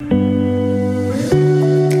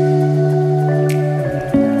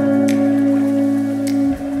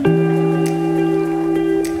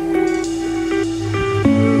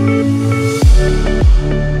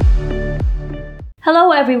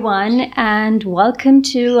everyone, and welcome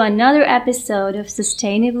to another episode of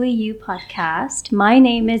Sustainably You podcast. My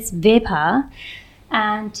name is Vibha,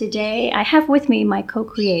 and today I have with me my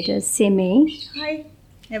co-creators, Simi. Hi,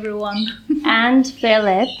 everyone. And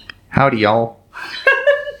Philip. Howdy, y'all.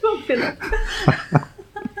 Philip.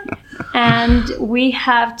 And we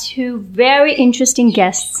have two very interesting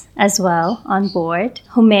guests as well on board.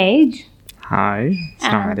 Humaid. Hi.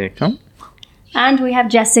 Assalamu alaikum. And we have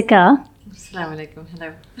Jessica. Assalamu alaikum.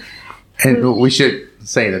 Hello. And we should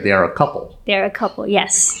say that they are a couple. They're a couple,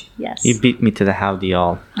 yes. You beat me to the howdy,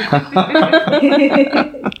 y'all.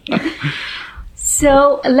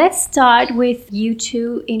 So let's start with you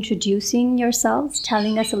two introducing yourselves,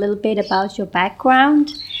 telling us a little bit about your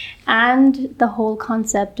background and the whole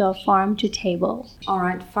concept of farm to table. All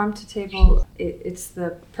right, farm to table, it's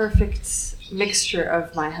the perfect mixture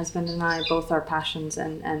of my husband and I, both our passions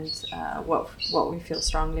and what we feel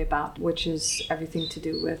strongly about, which is everything to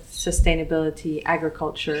do with sustainability,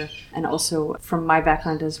 agriculture, and also from my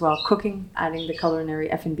background as well, cooking, adding the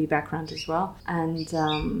culinary F&B background as well. And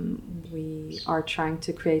we are trying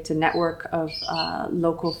to create a network of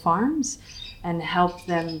local farms and help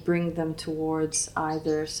them bring them towards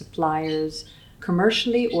either suppliers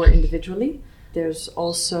commercially or individually. There's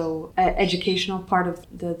also an educational part of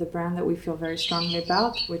the brand that we feel very strongly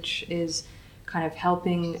about, which is kind of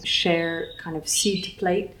helping share kind of seed to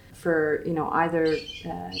plate for, either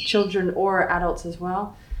children or adults as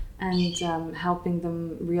well, and helping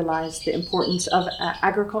them realize the importance of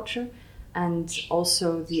agriculture and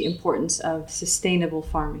also the importance of sustainable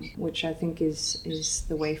farming, which I think is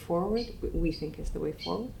the way forward. We think is the way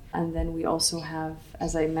forward. And then we also have,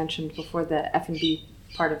 as I mentioned before, the F&B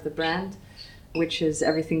part of the brand, which is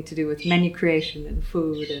everything to do with menu creation and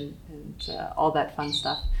food and all that fun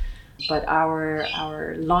stuff. But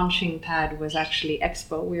our launching pad was actually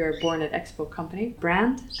Expo. We were born at Expo company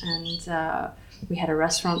brand, and we had a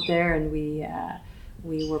restaurant there, and we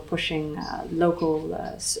were pushing local,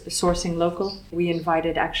 sourcing local. We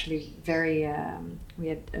invited actually we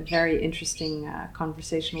had a very interesting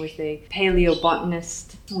conversation with a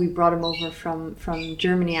paleobotanist. We brought him over from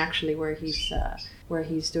Germany actually, where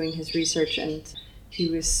he's doing his research, and he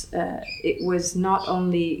was, it was not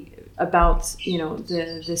only about,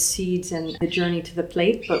 the seeds and the journey to the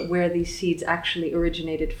plate, but where these seeds actually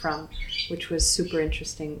originated from, which was super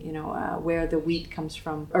interesting, where the wheat comes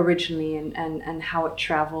from originally and how it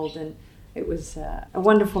traveled. And it was a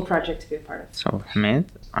wonderful project to be a part of. So, Humaid,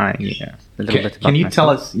 a little bit about Can you myself. tell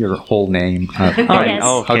us your whole name? Yes.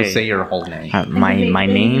 How to say your whole name? My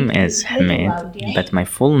name is Humaid, but my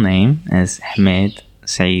full name is Humaid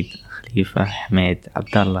Saeed Khalifa Humaid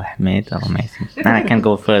Abdullah Humaid AlRemeithi. And I can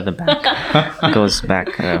go further back. It goes back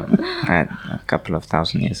a couple of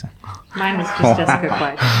thousand years. Mine was just Jessica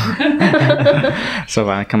Queitsch. So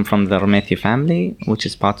I come from the AlRemeithi family, which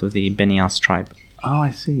is part of the Benias tribe. Oh,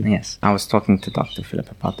 I see. Yes, I was talking to Dr.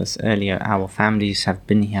 Philip about this earlier. Our families have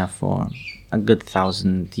been here for a good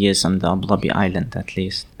 1,000 years on the Abu Dhabi island, at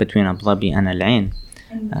least, between Abu Dhabi and Al Ain.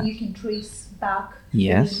 And you can trace back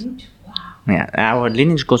Yes. the lineage? Wow. Yeah, our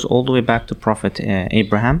lineage goes all the way back to Prophet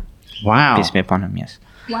Abraham. Wow. Peace be upon him, yes.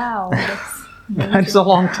 Wow, that's That's a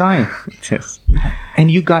long time. Yes.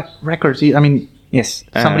 And you got records. I mean, Yes.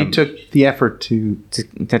 somebody took the effort to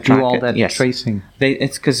track do all it, that yes. tracing.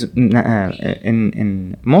 It's because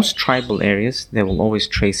in most tribal areas, they will always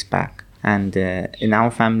trace back. And in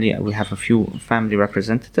our family, we have a few family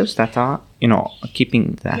representatives that are,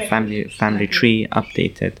 keeping the family tree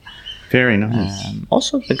updated. Very nice.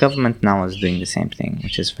 Also, the government now is doing the same thing,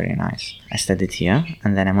 which is very nice. I studied here,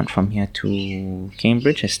 and then I went from here to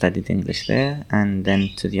Cambridge. I studied English there, and then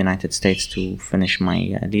to the United States to finish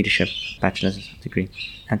my leadership bachelor's degree.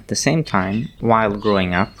 At the same time, while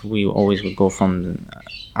growing up, we always would go from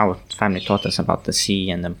our family taught us about the sea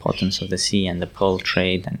and the importance of the sea and the pearl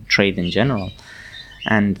trade and trade in general,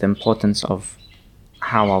 and the importance of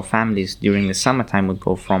how our families during the summertime would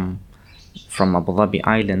go from Abu Dhabi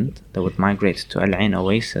island, they would migrate to Al Ain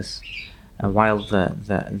oasis, while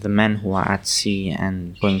the men who are at sea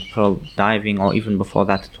and going pearl diving, or even before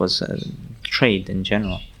that it was trade in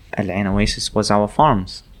general. Al Ain oasis was our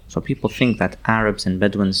farms. So people think that Arabs and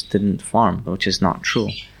Bedouins didn't farm, which is not true.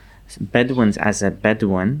 Bedouins as a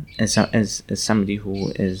Bedouin is somebody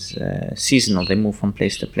who is seasonal. They move from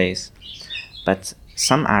place to place. But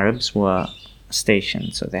some Arabs were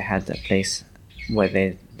stationed, so they had a place where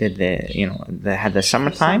they did they had the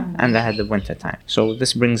summertime and they had the winter time. So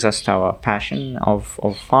this brings us to our passion of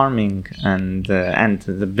farming and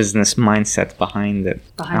the business mindset behind it.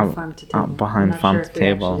 Behind farm to table. Behind farm to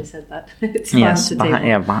table. Said that. It's Yes, farm to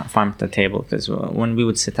table. farm to table. Because when we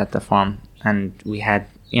would sit at the farm and we have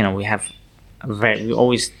we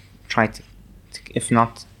always try to, if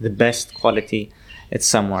not the best quality, it's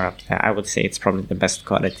somewhere up there. I would say it's probably the best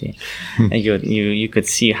quality. And you could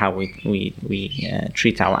see how we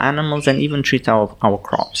treat our animals and even treat our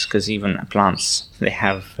crops, because even plants, they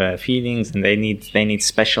have feelings, and they need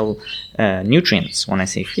special nutrients. When I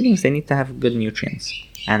say feelings, they need to have good nutrients.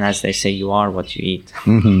 And as they say, you are what you eat.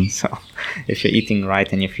 Mm-hmm. So if you're eating right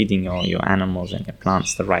and you're feeding your animals and your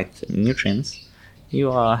plants the right nutrients, you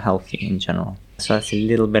are healthy in general. So that's a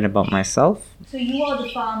little bit about myself. So you are the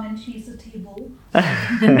farm and she's the table.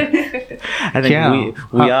 I think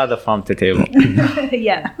we are the farm to table.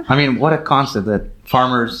 Yeah. I mean, what a concept that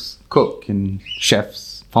farmers cook and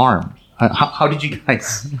chefs farm. How did you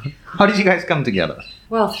guys come together?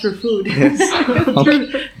 Well, through food.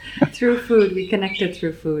 Through food. We connected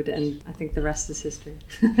through food, and I think the rest is history.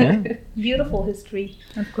 Yeah. Beautiful history,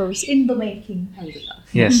 of course, in the making.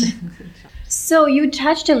 Yes. So you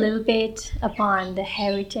touched a little bit upon the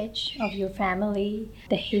heritage of your family,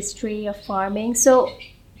 the history of farming. So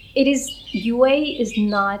UAE is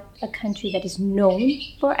not a country that is known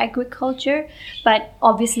for agriculture, but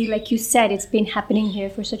obviously, like you said, it's been happening here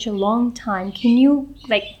for such a long time. Can you,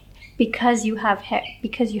 because you have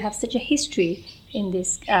such a history in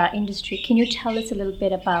this industry, can you tell us a little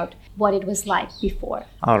bit about what it was like before?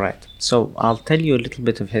 All right. So I'll tell you a little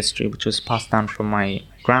bit of history, which was passed down from my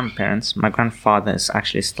grandparents. My grandfather is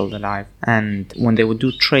actually still alive. And when they would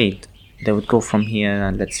do trade, they would go from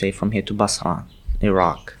here, let's say from here to Basra,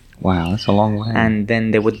 Iraq. Wow, that's a long way. And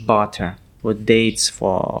then they would barter with dates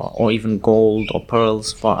or even gold or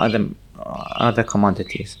pearls for other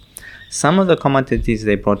commodities. Some of the commodities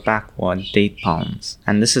they brought back were date palms.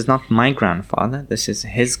 And this is not my grandfather, this is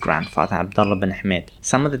his grandfather, Abdullah bin Humaid.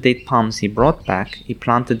 Some of the date palms he brought back, he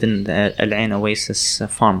planted in the Al-Ain Oasis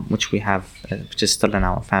farm, which we have, which is still in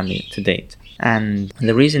our family to date. And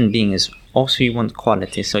the reason being is also you want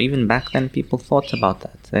quality. So even back then people thought about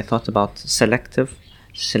that. They thought about selecting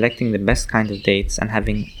the best kind of dates and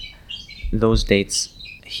having those dates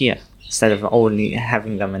here. Instead of only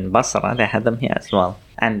having them in Basra, they had them here as well.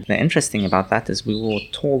 And the interesting about that is we were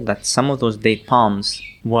told that some of those date palms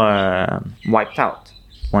were wiped out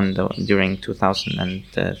during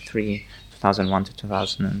 2003, 2001 to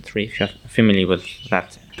 2003, if you're familiar with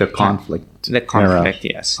that. The conflict. The conflict,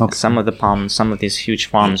 era. yes. Okay. Some of these huge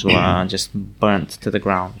farms were just burnt to the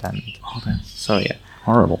ground. And so, yeah.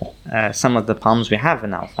 Horrible. Some of the palms we have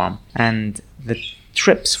in our farm. And the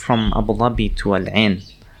trips from Abu Dhabi to Al-Ain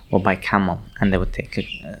were by camel, and they would take it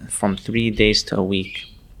from 3 days to a week.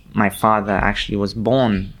 My father actually was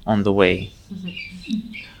born on the way.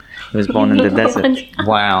 He was born in the desert.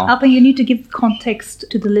 Wow. Alpha, you need to give context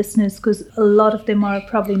to the listeners because a lot of them are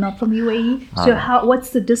probably not from UAE. So what's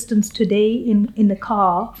the distance today in the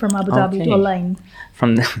car from Abu Dhabi to Al-Ain?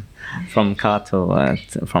 From Abu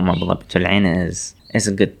Dhabi to Al-Ain is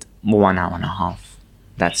a good 1 hour and a half.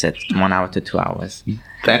 That's it, 1 hour to 2 hours.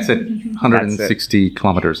 That's at 160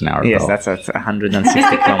 kilometers an hour. Yes, though. that's at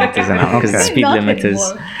 160 kilometers an hour, because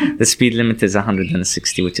the speed limit is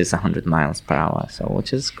 160, which is 100 miles per hour. So,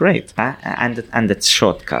 which is great, and it's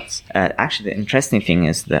shortcuts. Actually, the interesting thing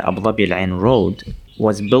is the Abu Dhabi Al-Ain road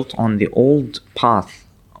was built on the old path,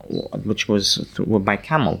 which was by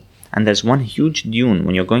camel. And there's one huge dune.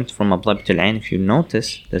 When you're going from Abu Dhabi to Al-Ain, if you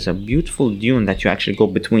notice, there's a beautiful dune that you actually go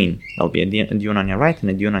between. There'll be a dune on your right and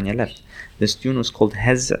a dune on your left. This dune was called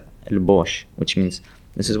Hez al-Bosh, which means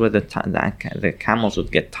this is where the camels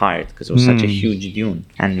would get tired because it was such a huge dune.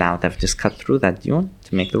 And now they've just cut through that dune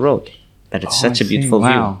to make the road. But it's such a beautiful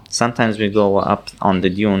view. Sometimes we go up on the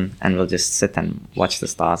dune and we'll just sit and watch the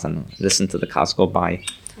stars and listen to the cars go by.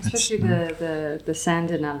 Especially the sand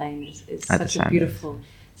in Al-Ain is such a beautiful...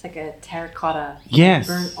 It's like a terracotta,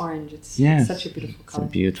 burnt orange. It's such a beautiful color. It's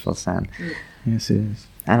a beautiful sand. Yes, it is.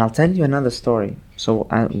 And I'll tell you another story. So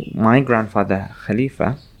my grandfather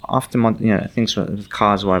Khalifa, after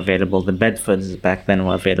cars were available, the Bedfords back then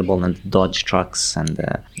were available, and the Dodge trucks and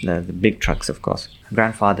the big trucks, of course.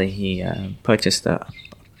 Grandfather, he purchased a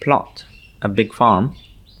plot, a big farm,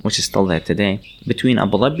 which is still there today, between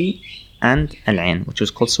Abu Dhabi and Al-Ain, which was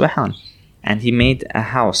called Suwayhan. And he made a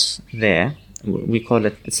house there. We call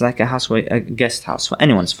it's like a guest house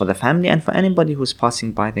for the family, and for anybody who's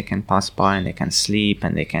passing by. They can pass by and they can sleep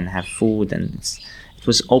and they can have food, and it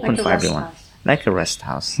was open for everyone. Like a rest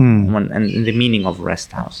house. And the meaning of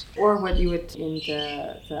rest house. Or what you would, in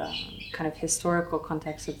the kind of historical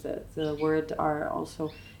context of the word, are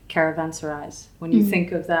also caravanserais. When you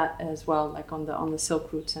think of that as well, like on the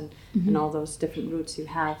Silk routes and all those different routes, you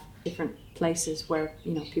have different places where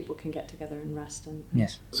people can get together and rest. And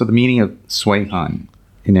yes. So the meaning of Suwayhan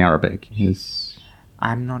in Arabic?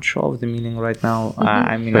 I'm not sure of the meaning right now.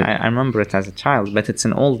 I remember it as a child, but it's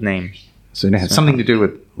an old name. So it has something to do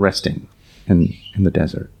with resting in the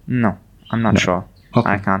desert. No, I'm not sure. Okay.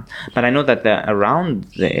 I can't. But I know that around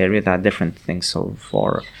the area there are different things. So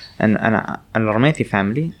for an AlRemeithi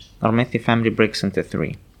family breaks into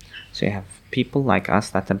three. So you have people like us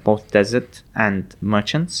that are both desert and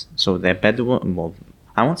merchants. So they're Bedouin. Well,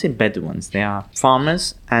 I won't say Bedouins. They are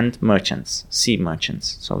farmers and merchants, sea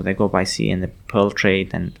merchants. So they go by sea in the pearl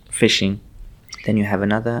trade and fishing. Then you have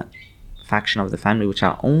another faction of the family which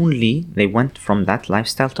are they went from that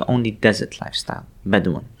lifestyle to only desert lifestyle.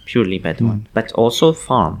 Bedouin, purely Bedouin. But also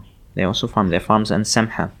farm. They also farm. Their farms and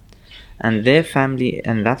Samha. And their family,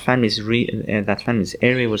 and that family's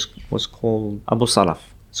area was called Abu Salaf.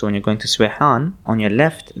 So when you're going to Suwayhan, on your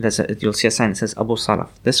left, you'll see a sign that says Abu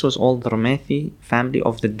Salaf. This was all the Remeithi family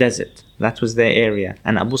of the desert. That was their area.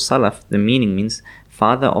 And Abu Salaf, the meaning means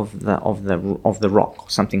father of the rock,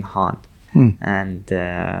 something hard. And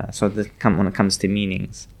so when it comes to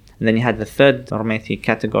meanings. And then you had the third Remeithi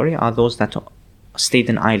category are those that stayed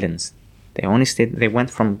in islands. They went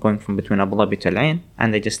from between Abu Dhabi to Al-Ain,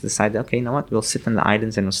 and they just decided, okay, you know what, we'll sit in the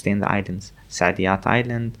islands and we'll stay in the islands. Saadiyat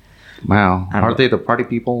Island. Wow. Are they the party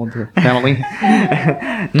people of the family?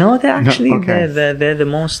 No, they're actually, they're the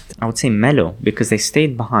most, I would say, mellow, because they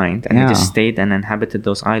stayed behind and they just stayed and inhabited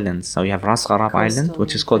those islands. So you have Ras Gharab Island,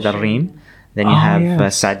 which is called Al-Reem. Then you have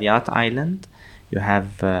Saadiyat Island. You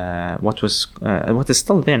have what is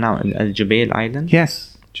still there now, Al-Jubail Island.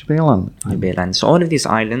 Yes, Jubail Island. So all of these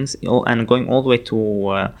islands, and going all the way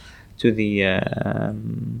to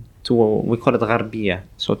we call it Gharbiya,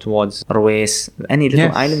 so towards Ruwais. Any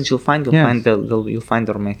little islands you'll find the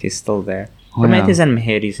Remeithi still there. Remeitis and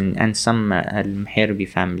Meheris and some Al-Meherbi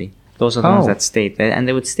family. Those are the ones that stayed there, and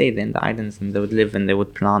they would stay there in the islands, and they would live and they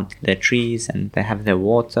would plant their trees and they have their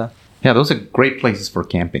water. Yeah, those are great places for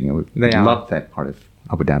camping. I would love that part of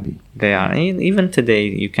Abu Dhabi. They are. Even today,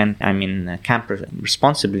 you can, camp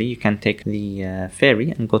responsibly. You can take the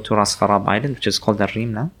ferry and go to Ras Gharab Island, which is called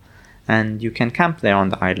Al-Reem now. And you can camp there on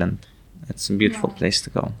the island. It's a beautiful place to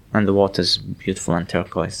go. And the water's beautiful and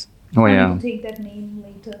turquoise. Oh, yeah. I'll take that name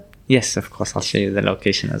later. Yes, of course. I'll show you the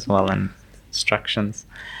location as well and instructions.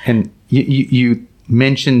 And you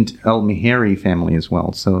mentioned Al-Meheri family as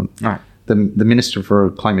well. So the Minister for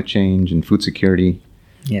Climate Change and Food Security,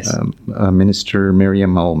 yes, Minister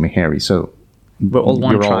Miriam Al-Meheri. So we're all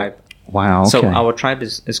one tribe. Wow. Okay. So our tribe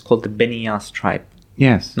is called the Beni Yas tribe.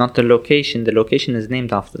 Yes. Not the location. The location is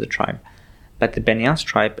named after the tribe. But the Beni Yas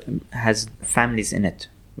tribe has families in it.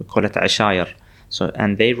 We call it Ashayar. So,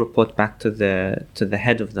 and they report back to the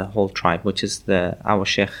head of the whole tribe, which is our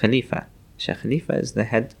Sheikh Khalifa. Sheikh Khalifa is the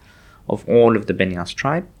head of all of the Beni Yas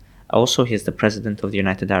tribe. Also, he's the president of the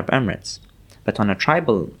United Arab Emirates. But on a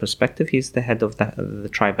tribal perspective, he's the head of the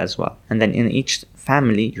tribe as well. And then in each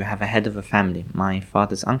family, you have a head of a family. My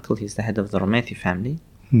father's uncle, he's the head of the Remeithi family.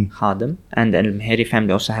 Khadim, and the Al-Meheri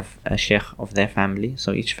family also have a sheikh of their family,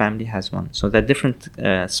 so each family has one. So there are different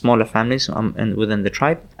smaller families within the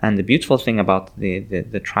tribe. And the beautiful thing about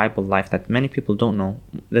the tribal life that many people don't know,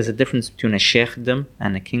 there's a difference between a sheikhdom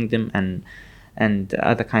and a kingdom and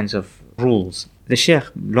other kinds of rules. The sheikh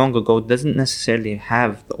long ago doesn't necessarily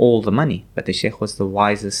have all the money, but the sheikh was the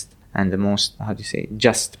wisest and the most,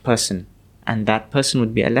 just person, and that person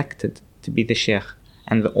would be elected to be the sheikh.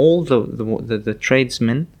 And all the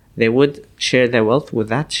tradesmen, they would share their wealth with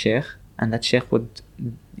that sheikh, and that sheikh would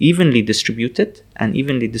evenly distribute it and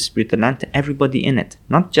evenly distribute the land to everybody in it.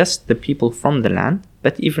 Not just the people from the land,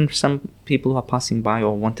 but even some people who are passing by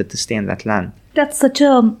or wanted to stay in that land. That's such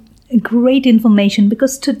a great information,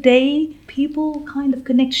 because today people kind of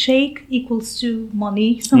connect sheikh equals to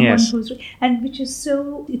money, someone who's, and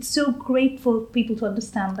it's so great for people to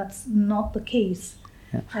understand that's not the case.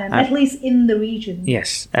 At least in the region.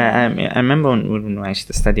 Yes. I remember when I used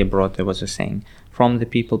to study abroad, there was a saying, from the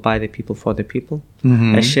people, by the people, for the people.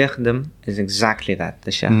 A sheikhdom is exactly that.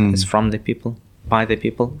 The sheikh is from the people, by the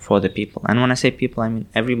people, for the people. And when I say people, I mean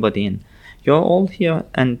everybody in. You're all here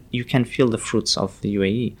and you can feel the fruits of the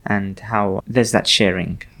UAE and how there's that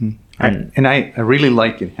sharing. And I really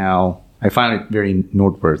like it how I find it very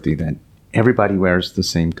noteworthy that everybody wears the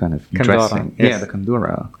same kind of dressing. Yes. Yeah, the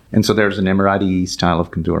kandura. And so there's an Emirati style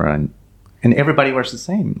of kandura, and everybody wears the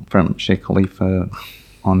same, from Sheikh Khalifa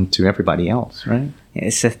on to everybody else, right?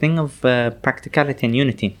 It's a thing of practicality and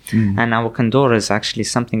unity. And our kandura is actually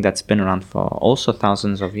something that's been around for also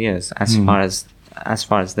thousands of years, as far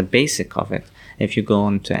as the basic of it. If you go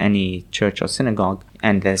into any church or synagogue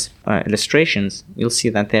and there's illustrations, you'll see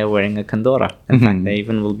that they're wearing a kandura. In fact, they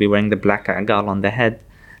even will be wearing the black agal on the head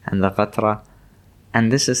and the ghatra.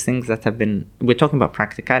 And this is things that have been, we're talking about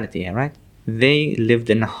practicality here, right? They lived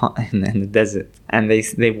in the desert, and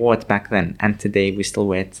they wore it back then, and today we still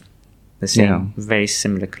wear it, the same, very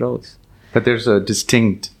similar clothes. But there's a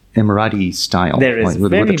distinct Emirati style. There is,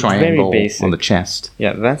 with very, a triangle very basic on the chest.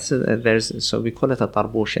 Yeah, so we call it a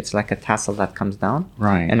tarboush. It's like a tassel that comes down.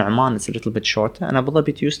 Right. In Oman, it's a little bit shorter, and Abu Dhabi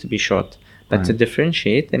it used to be short. But to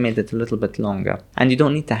differentiate, they made it a little bit longer. And you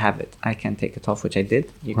don't need to have it. I can take it off, which I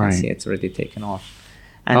did. You can see it's already taken off.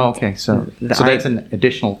 And okay. So that's an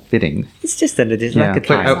additional fitting. It's just an additional, like a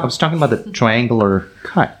tie. I was talking about the triangular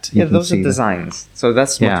cut. Yeah, those are designs. So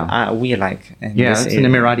that's what we like. It's an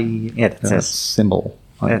Emirati symbol.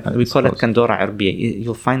 We call it Kandora Arbiya.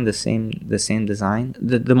 You'll find the same design.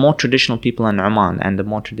 The more traditional people in Oman and the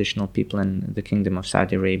more traditional people in the Kingdom of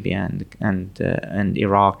Saudi Arabia and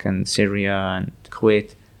Iraq and Syria and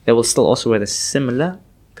Kuwait, they will still also wear the similar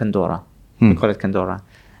Kandora. We call it Kandora,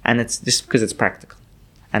 and it's just because it's practical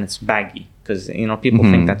and it's baggy. Because people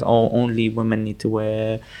think that only women need to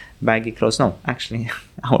wear baggy clothes. No, actually,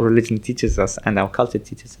 our religion teaches us and our culture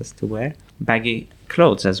teaches us to wear baggy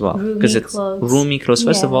clothes as well, because it's roomy clothes.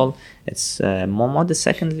 First of all, it's more modest.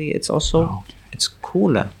 Secondly, it's also it's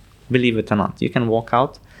cooler. Believe it or not, you can walk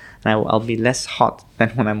out, and I'll be less hot than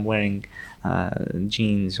when I'm wearing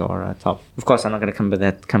jeans or a top. Of course, I'm not going to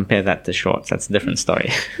compare that to shorts. That's a different story.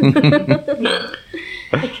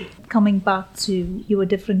 Okay. Coming back to, you were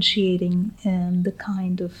differentiating the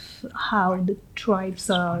kind of how the tribes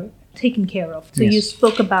are taken care of. So you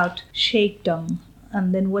spoke about sheikhdom,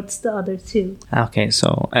 and then what's the other two? Okay,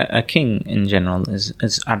 so a king in general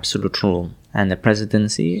is absolute rule, and the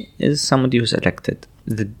presidency is somebody who's elected.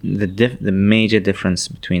 The major difference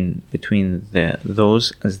between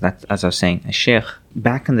those is that, as I was saying, a sheikh,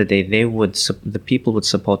 back in the day, the people would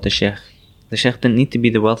support the sheikh. The sheikh didn't need to be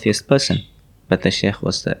the wealthiest person, but the sheikh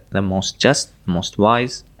was the most just, the most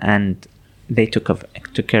wise, and they took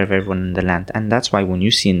care of everyone in the land. And that's why when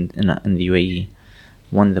you see in the UAE,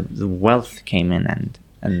 when the wealth came in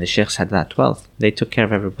and the sheikhs had that wealth, they took care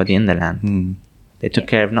of everybody in the land. They took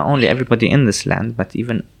care of not only everybody in this land, but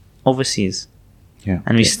even overseas.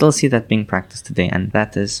 And we still see that being practiced today, and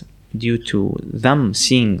that is due to them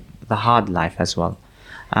seeing the hard life as well.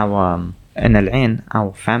 In Al Ain,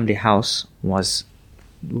 our family house was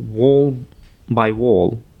wall by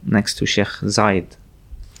wall next to Sheikh Zayed.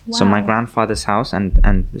 Wow. So my grandfather's house and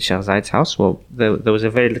Sheikh Zayed's house, well, there was a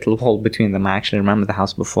very little wall between them. I actually remember the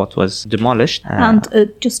house before it was demolished.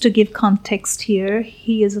 And just to give context here,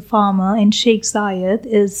 he is a farmer, and Sheikh Zayed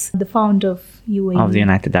is the founder of UAE. Of the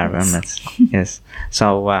United Arab Emirates. Yes.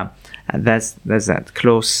 So there's that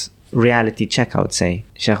close reality check, I would say.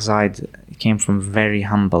 Sheikh Zayed came from very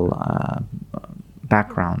humble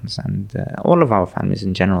backgrounds, and all of our families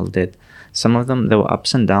in general did. Some of them, there were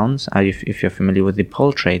ups and downs. If you're familiar with the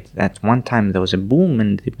pearl trade, at one time there was a boom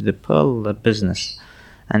in the pearl business,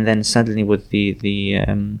 and then suddenly with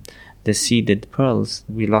the seeded pearls,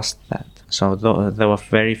 we lost that. So there were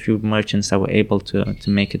very few merchants that were able to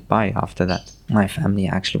make it by after that. My family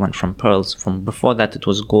actually went from pearls. From before that, it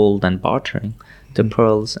was gold and bartering, to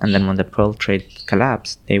pearls, and then when the pearl trade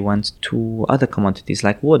collapsed, they went to other commodities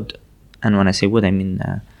like wood. And when I say wood, I mean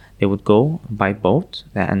they would go by boat,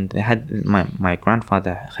 and they had my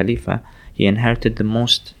grandfather Khalifa. He inherited the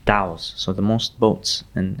most dhows, so the most boats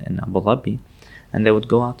in Abu Dhabi, and they would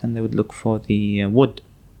go out and they would look for the wood,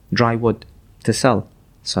 dry wood, to sell.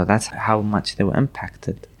 So that's how much they were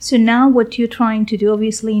impacted. So now what you're trying to do,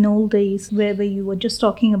 obviously in old days, where you were just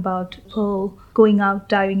talking about pearl, going out,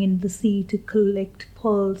 diving into the sea to collect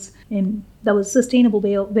pearls, and that was a sustainable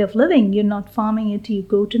way of living. You're not farming it, you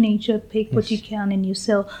go to nature, pick what you can, and you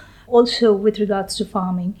sell. Also with regards to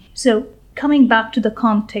farming. So coming back to the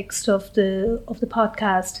context of the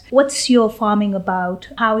podcast, what's your farming about?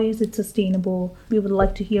 How is it sustainable? We would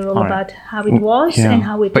like to hear all about how it was and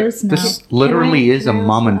how it is now. This literally is a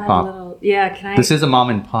mom and pop. This is a mom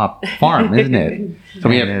and pop farm, isn't it? So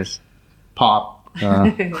we have Pop,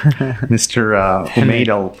 Mr. Humaid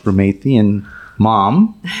AlRemeithi, and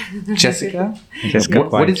Mom, Jessica.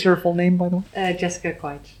 What is your full name, by the way? Jessica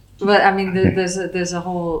Queitsch. But I mean, there's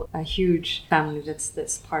a huge family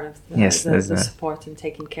that's part of the support and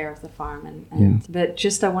taking care of the farm, but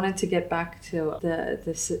just I wanted to get back to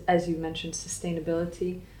the as you mentioned,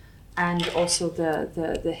 sustainability, and also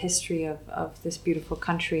the history of this beautiful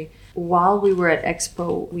country. While we were at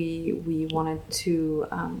Expo, we wanted to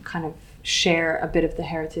kind of share a bit of the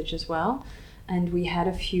heritage as well, and we had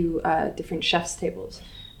a few different chefs' tables,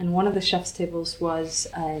 and one of the chefs' tables was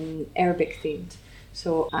Arabic themed.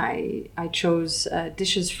 So I chose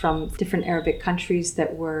dishes from different Arabic countries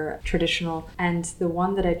that were traditional. And the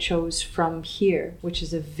one that I chose from here, which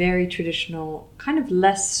is a very traditional, kind of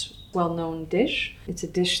less well-known dish. It's a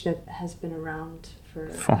dish that has been around for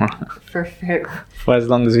as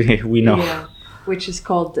long as we know. Yeah, which is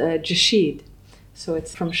called jashid. So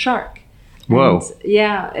it's from shark. Whoa. And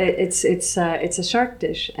yeah, it's a shark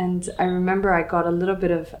dish, and I remember I got a little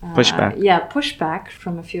bit of pushback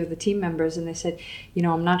from a few of the team members, and they said,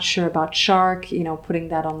 I'm not sure about shark, putting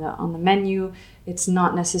that on the menu. It's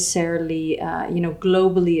not necessarily,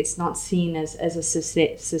 globally, it's not seen as a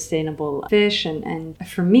sustainable fish, and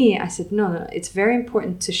for me, I said no, it's very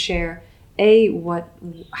important to share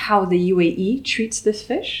how the UAE treats this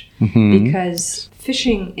fish, because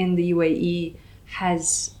fishing in the UAE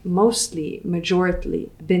has majorly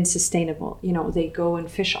been sustainable. They go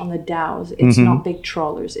and fish on the dhows. It's not big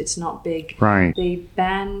trawlers. It's not big. Right. They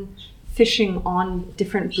ban fishing on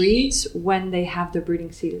different breeds when they have their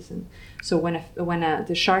breeding season. So when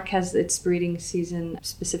the shark has its breeding season,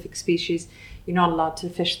 specific species, you're not allowed to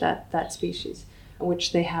fish that species,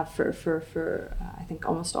 which they have for I think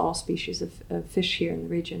almost all species of fish here in the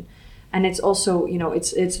region. And it's also,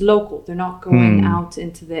 it's local. They're not going out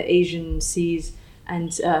into the Asian seas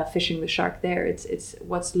and fishing the shark there. It's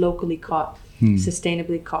what's locally caught,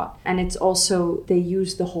 sustainably caught. And it's also, they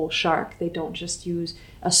use the whole shark. They don't just use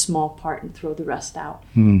a small part and throw the rest out.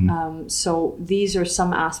 So these are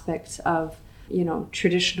some aspects of,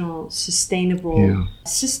 traditional, sustainable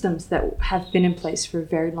systems that have been in place for a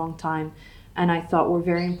very long time. And I thought were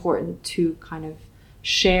very important to kind of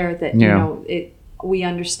share that, we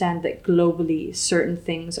understand that globally certain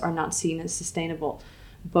things are not seen as sustainable.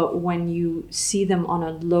 But when you see them on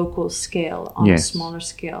a local scale, on a smaller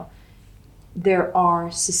scale, there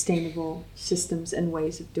are sustainable systems and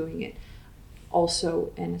ways of doing it.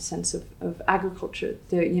 Also, in a sense of agriculture,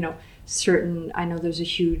 there, I know there's a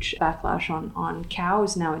huge backlash on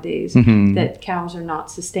cows nowadays, that cows are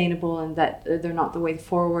not sustainable and that they're not the way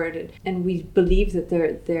forward. And we believe that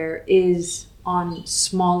there is, on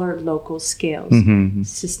smaller local scales,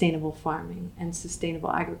 sustainable farming and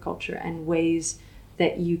sustainable agriculture and ways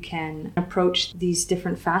that you can approach these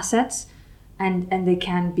different facets and they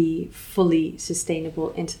can be fully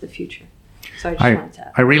sustainable into the future. So I just wanted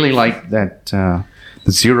to... I really like that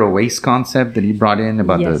the zero waste concept that you brought in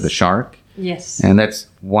about the shark. Yes. And that's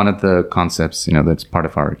one of the concepts, that's part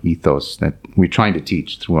of our ethos that we're trying to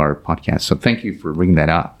teach through our podcast. So thank you for bringing that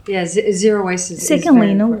up. Yeah, zero waste is Secondly,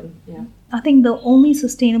 very important. Yeah. I think the only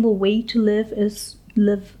sustainable way to live is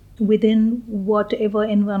live within whatever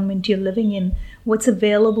environment you're living in, what's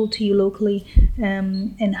available to you locally,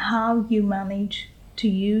 and how you manage to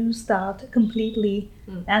use that completely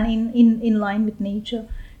and in line with nature.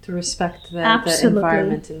 To respect the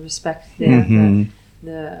environment and respect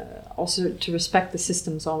also to respect the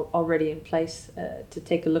systems already in place, to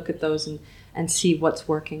take a look at those and see what's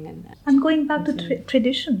working. And going back to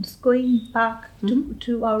traditions, going back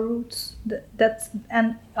to our roots,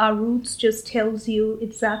 and our roots just tells you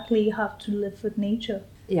exactly how to live with nature.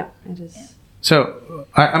 Yeah, it is. Yeah. So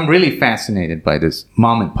I'm really fascinated by this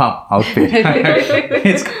mom and pop outfit.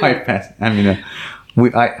 It's quite fascinating. I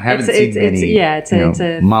mean, I haven't seen any. It's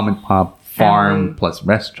a mom and pop farm plus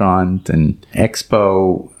restaurant and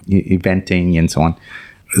expo eventing and so on.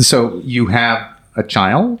 So you have a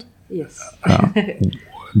child? Yes.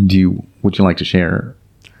 Would you like to share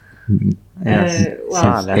his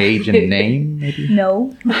age and name, maybe?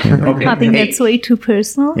 No. Okay. I think that's way too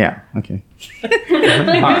personal. Yeah. Okay.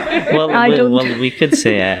 Well, we could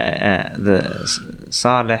say the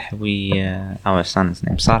Saleh. Our son's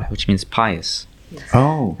name Saleh, which means pious. Yes.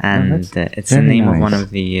 Oh, and it's the name of one of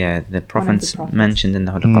the prophets mentioned in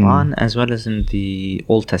the Holy Quran, as well as in the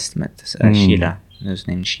Old Testament. Sheila, his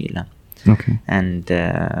name Sheila. Okay. And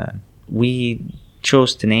we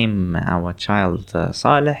chose to name our child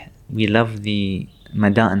Saleh. We love the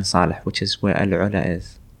Mada'in Saleh, which is where Al-Ula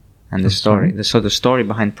is. And the story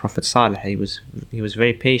behind Prophet Saleh, he was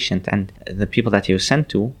very patient, and the people that he was sent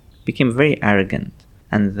to became very arrogant.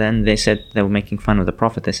 And then they were making fun of the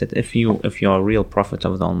Prophet. They said, if you're a real prophet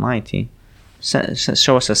of the Almighty,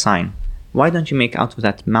 show us a sign. Why don't you make out of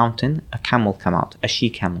that mountain a camel come out, a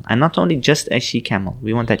she-camel? And not only just a she-camel,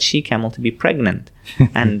 we want that she-camel to be pregnant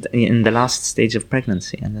and in the last stage of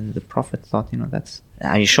pregnancy. And then the Prophet thought,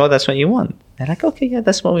 are you sure that's what you want? They're like, okay, yeah,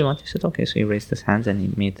 that's what we want. He said, okay. So he raised his hands and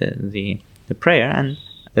he made the prayer, and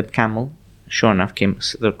the camel, sure enough,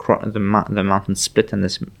 the mountain split and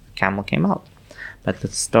this camel came out. But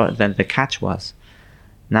then the catch was,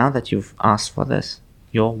 now that you've asked for this,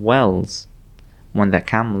 your wells, when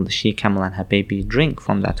the she-camel and her baby drink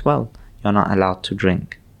from that well, you're not allowed to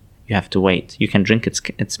drink. You have to wait. You can drink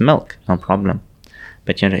its milk, no problem.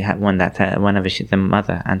 But whenever the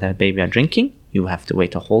mother and her baby are drinking, you have to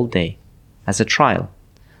wait a whole day as a trial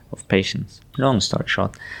of patience. Long story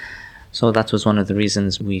short. So that was one of the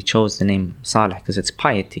reasons we chose the name Salih, because it's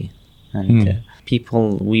piety. And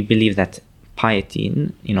we believe that piety,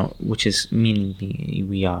 which is meaning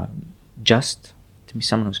we are just. To be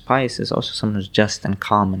someone who's pious is also someone who's just and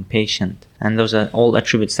calm and patient. And those are all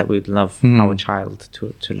attributes that we would love our child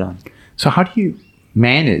to learn. So how do you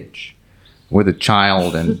manage with a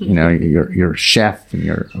child and, you're a chef and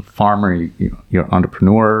you're a farmer, you're an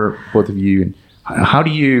entrepreneur, both of you, and how do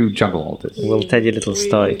you juggle all this? We'll tell you a little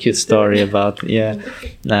cute story about,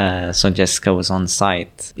 so Jessica was on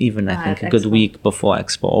site, even I think a good week before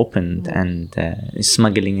Expo opened, and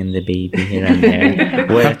smuggling in the baby here and there,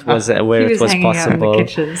 where it was possible. Out in the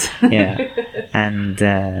kitchens. And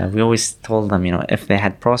we always told them, if they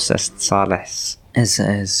had processed Salih's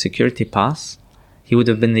as security pass, he would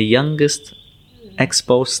have been the youngest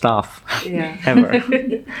Expo staff ever,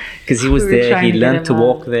 because he was there. He learned to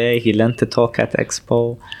walk there. He learned to talk at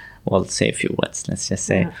Expo. Well, say a few words. Let's just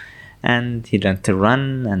say, and he learned to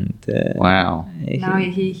run. And wow! Now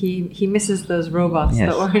he misses those robots,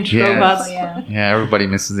 the orange robots. Yeah, everybody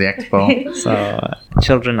misses the Expo. So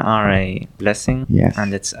children are a blessing,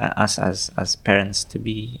 and it's us as parents to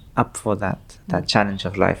be up for that challenge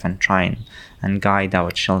of life and try and guide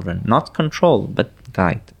our children, not control but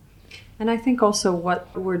guide. And I think also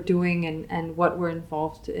what we're doing and what we're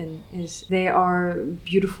involved in is they are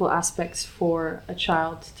beautiful aspects for a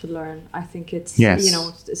child to learn. I think it's,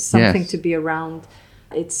 it's something to be around.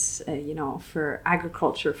 It's, for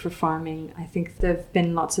agriculture, for farming. I think there have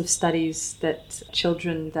been lots of studies that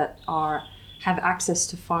children that have access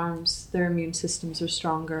to farms, their immune systems are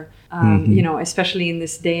stronger. Especially in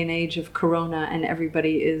this day and age of corona and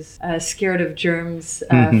everybody is scared of germs.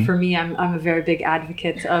 For me, I'm a very big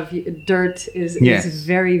advocate of dirt is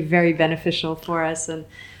very, very beneficial for us. And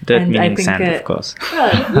dirt meaning sand, of course.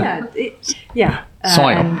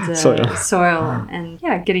 Soil and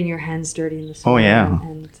getting your hands dirty in the soil. Oh yeah.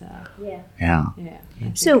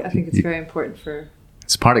 I think it's very important for.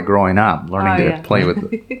 It's part of growing up, learning to play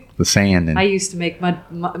with the sand. And I used to make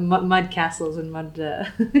mud castles and mud.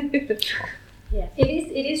 It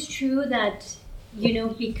is true that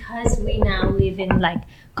because we now live in like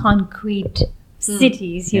concrete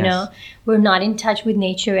cities, we're not in touch with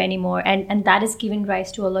nature anymore, and that has given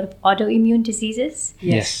rise to a lot of autoimmune diseases.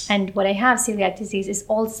 Yes. And what I have, celiac disease, is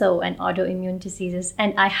also an autoimmune disease,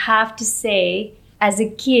 and I have to say, as a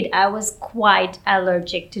kid, I was quite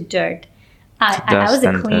allergic to dirt. I was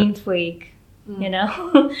a clean freak,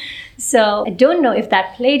 So I don't know if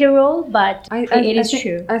that played a role, but it is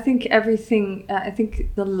true. I think everything, I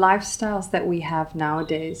think the lifestyles that we have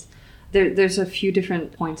nowadays, there's a few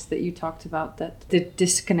different points that you talked about, that the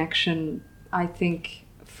disconnection, I think,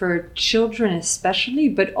 for children especially,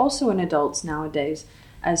 but also in adults nowadays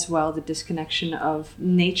as well, the disconnection of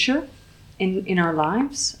nature in our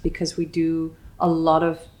lives, because we do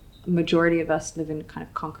majority of us live in kind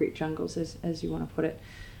of concrete jungles, as you want to put it,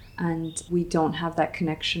 and we don't have that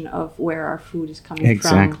connection of where our food is coming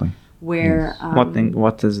from, where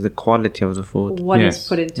what is the quality of the food, what is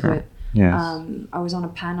put into it. Yes. I was on a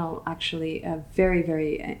panel, actually, a very,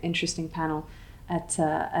 very interesting panel at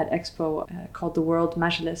Expo called the World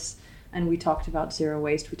Majlis, and we talked about zero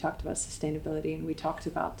waste, we talked about sustainability, and we talked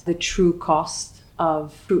about the true cost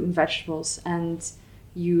of fruit and vegetables. And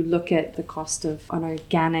you look at the cost of an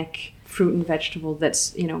organic fruit and vegetable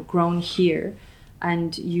that's grown here,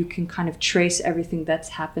 and you can kind of trace everything that's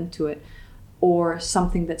happened to it, or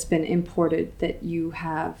something that's been imported that you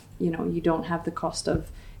have, you don't have the cost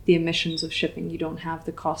of the emissions of shipping, you don't have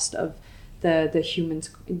the cost of the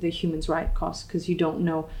humans right cost, because you don't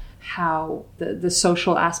know how the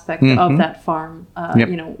social aspect of that farm,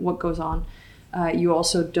 what goes on. You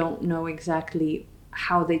also don't know exactly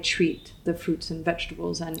how they treat the fruits and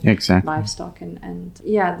vegetables and livestock, and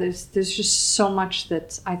there's just so much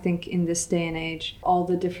that I think in this day and age, all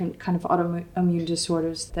the different kind of autoimmune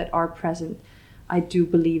disorders that are present, I do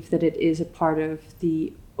believe that it is a part of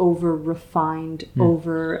the over refined,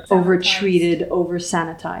 over treated, over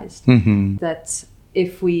sanitized. That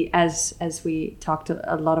if we, as we talked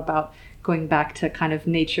a lot about, going back to kind of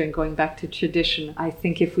nature and going back to tradition, I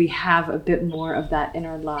think if we have a bit more of that in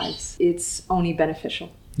our lives, it's only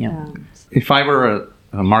beneficial. If I were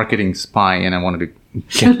a marketing spy and I wanted to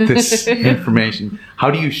get this information,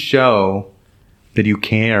 how do you show that you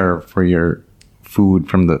care for your food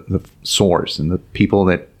from the source and the people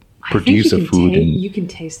that produce a food. You can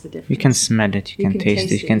taste the difference. You can smell it, you can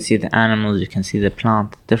taste it, you can see the animals, you can see the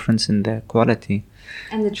plant, difference in the quality.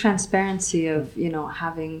 And the transparency of,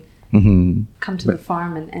 having come to the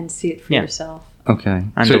farm and see it for yourself. Okay.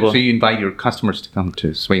 And so you invite your customers to come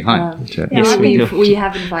to Sui Han? Yes, we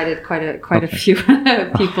have invited quite a few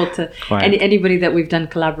people to anybody that we've done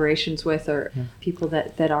collaborations with, or people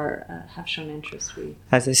that have shown interest.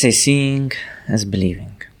 As I say, seeing is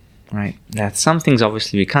believing, right? That some things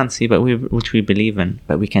obviously we can't see, but which we believe in,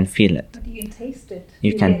 but we can feel it. But you can taste it.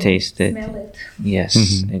 You can taste it. Smell it.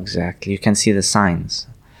 Yes, exactly. You can see the signs.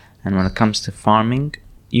 And when it comes to farming,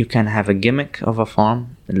 you can have a gimmick of a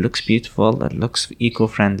farm. It looks beautiful, it looks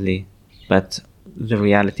eco-friendly, but the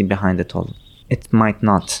reality behind it all, it might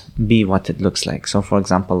not be what it looks like. So, for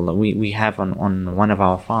example, we have on one of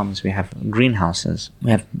our farms, we have greenhouses.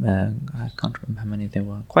 We have, I can't remember how many there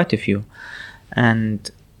were, quite a few. And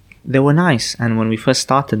they were nice. And when we first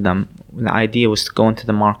started them, the idea was to go into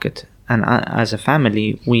the market. And as a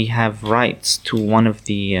family, we have rights to one of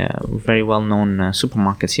the very well-known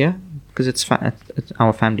supermarkets here, because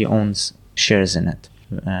our family owns shares in it.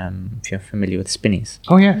 If you're familiar with Spinneys.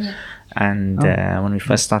 Oh, yeah. And when we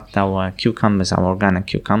first started our cucumbers, our organic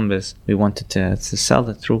cucumbers, we wanted to sell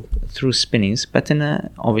it through Spinneys, but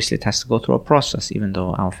obviously it has to go through a process. Even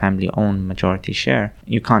though our family own majority share,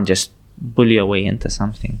 you can't just bully your way into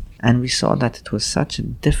something. And we saw that it was such a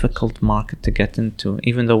difficult market to get into,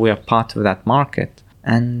 even though we are part of that market.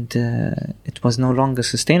 And it was no longer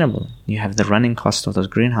sustainable. You have the running cost of those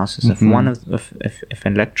greenhouses. If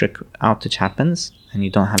an electric outage happens and you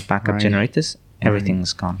don't have backup generators, everything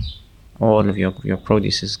is gone. All of your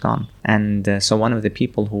produce is gone. And so one of the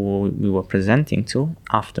people who we were presenting to,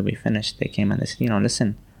 after we finished, they came and they said,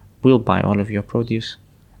 listen, we'll buy all of your produce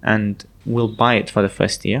and we'll buy it for the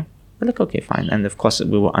first year. We're like, okay, fine. And of course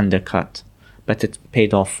we were undercut, but it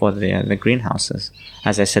paid off for the greenhouses.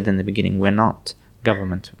 As I said in the beginning, we're not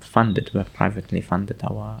government funded, we're privately funded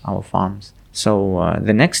our farms. So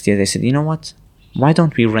the next year they said, you know what, why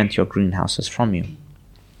don't we rent your greenhouses from you?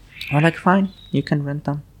 We're like, fine, you can rent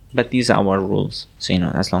them, but these are our rules. So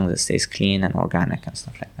as long as it stays clean and organic and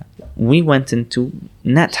stuff like that. We went into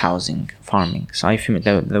net housing farming. So I filmed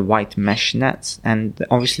the white mesh nets, and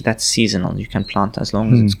obviously that's seasonal. You can plant as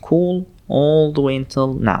long as it's cool all the way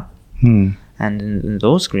until now. And in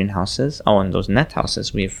those greenhouses, in those net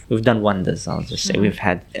houses, we've done wonders. I'll just say we've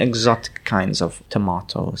had exotic kinds of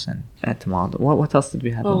tomatoes and What else did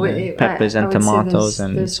we have? Peppers and tomatoes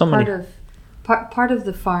and so many. Part of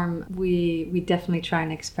the farm, we definitely try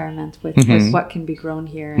and experiment with what can be grown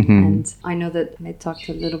here, and I know that they talked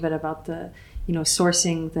a little bit about the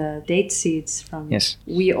sourcing the date seeds from. Yes.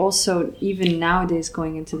 We also, even nowadays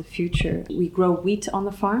going into the future, we grow wheat on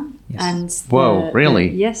the farm. Yes. And really?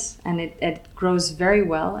 Yes, and it grows very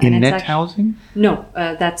well. In and net housing? No,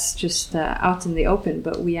 that's just out in the open,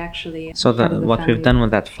 but we actually... So what we've done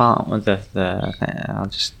with that farm, I'll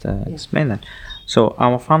just explain that. So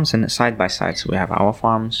our farms are side by side. So we have our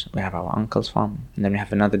farms, we have our uncle's farm, and then we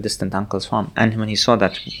have another distant uncle's farm. And when he saw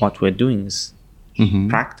that what we're doing is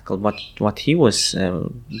practical, what he was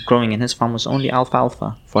growing in his farm was only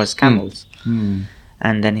alfalfa for his camels.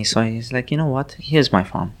 And then he's like, you know what? Here's my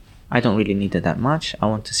farm. I don't really need it that much. I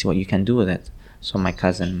want to see what you can do with it. So my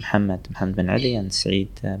cousin Mohammed bin Ali and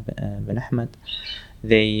Saeed bin Ahmed,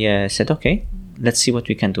 they said, okay, let's see what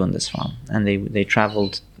we can do on this farm. And they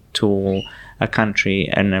traveled to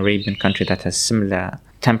an Arabian country that has similar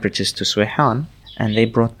temperatures to Suwayhan, and they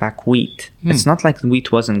brought back wheat. It's not like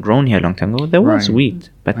wheat wasn't grown here a long time ago. There was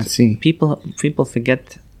wheat, but people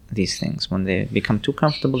forget these things. When they become too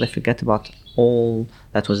comfortable, they forget about all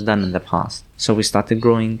that was done in the past. So we started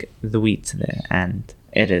growing the wheat there, and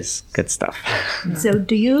it is good stuff. So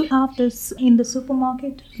do you have this in the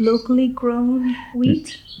supermarket, locally grown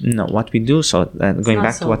wheat? No, what we do, going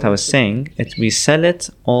back to what I was saying, we sell it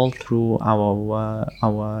all through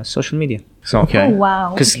our social media. So Oh,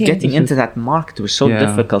 wow. Because getting into that market was so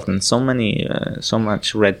difficult and so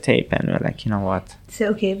much red tape, and we're like, you know what? So,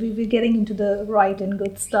 okay, we're getting into the right and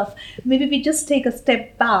good stuff. Maybe we just take a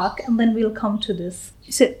step back and then we'll come to this.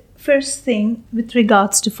 So, first thing, with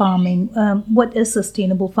regards to farming, what is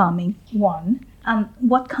sustainable farming? One,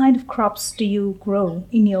 what kind of crops do you grow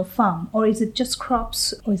in your farm? Or is it just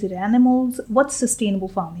crops, or is it animals? What's sustainable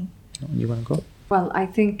farming? You want to go? Well, I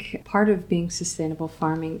think part of being sustainable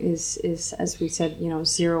farming is as we said,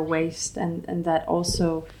 zero waste, and that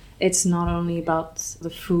also it's not only about the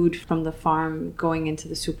food from the farm going into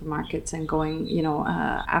the supermarkets and going,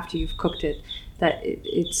 after you've cooked it, that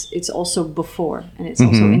it's also before, and it's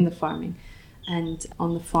also in the farming. And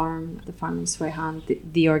on the farm in Sweihan,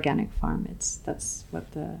 the organic farm, that's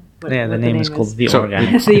what the name is called the So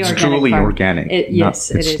organic. it's, The it's organic truly farm. organic.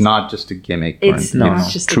 Yes, it it's is. not just a gimmick. It's not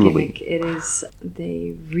just truly. a gimmick. It is,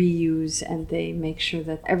 they reuse and they make sure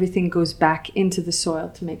that everything goes back into the soil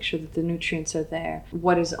to make sure that the nutrients are there.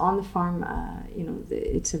 What is on the farm,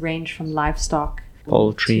 it's a range from livestock,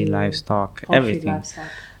 Poultry, to livestock, poultry, everything. livestock.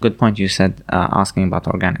 Good point you said, asking about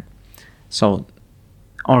organic. So,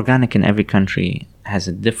 organic in every country has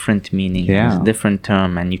a different meaning, has a different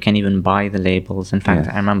term, and you can even buy the labels. In fact,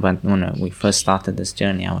 I remember when we first started this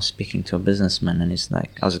journey, I was speaking to a businessman, and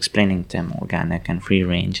I was explaining to him organic and free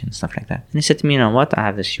range and stuff like that. And he said to me, you know what, I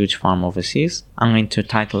have this huge farm overseas. I'm going to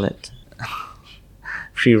title it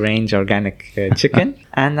free range organic chicken,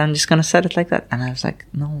 and I'm just going to set it like that. And I was like,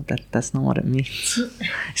 no, that's not what it means.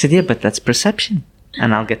 He said, yeah, but that's perception.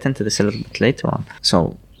 And I'll get into this a little bit later on.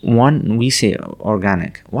 So, we say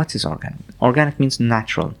organic. What is organic? Organic means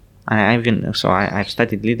natural. I've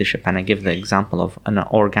studied leadership, and I give the example of an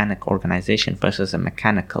organic organization versus a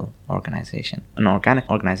mechanical organization. An organic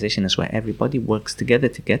organization is where everybody works together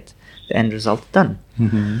to get the end result done.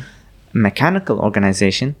 Mm-hmm. A mechanical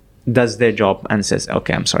organization does their job and says,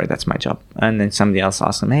 okay, I'm sorry, that's my job. And then somebody else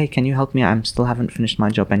asks them, hey, can you help me? I still haven't finished my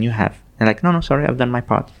job, and you have. They're like, no, sorry, I've done my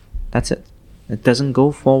part. That's it. It doesn't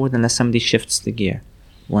go forward unless somebody shifts the gear.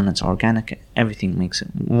 When it's organic, everything makes it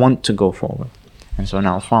want to go forward. And so in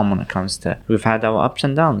our farm, when it comes to, we've had our ups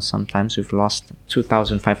and downs. Sometimes we've lost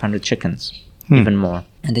 2,500 chickens, even more.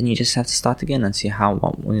 And then you just have to start again and see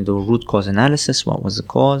when you do root cause analysis, what was the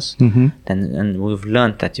cause. Mm-hmm. And we've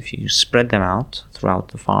learned that if you spread them out throughout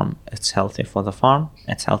the farm, it's healthy for the farm,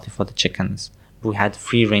 it's healthy for the chickens. We had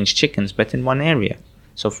free range chickens, but in one area.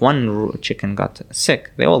 So if one chicken got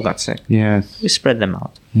sick, they all got sick. Yes. We spread them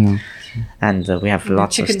out. Yeah. And we have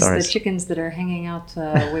lots of stories. The chickens that are hanging out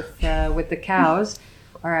with the cows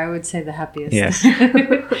are, I would say, the happiest. Yes.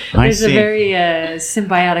 There's a very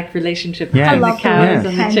symbiotic relationship between the cows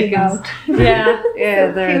and the chickens.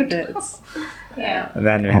 And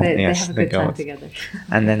then we have, they have a the good time goats. together.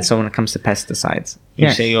 And then so when it comes to pesticides,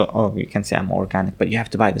 you can say I'm organic, but you have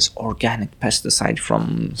to buy this organic pesticide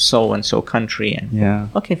from so-and-so country. And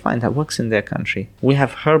okay, fine, that works in their country. We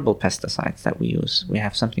have herbal pesticides that we use. We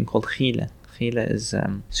have something called khila. Khila is,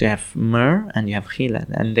 so you have myrrh and you have khila,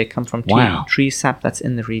 and they come from tree sap that's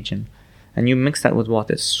in the region. And you mix that with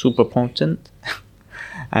water, it's super potent,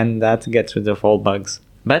 and that gets rid of all bugs.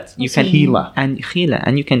 But you can khila, and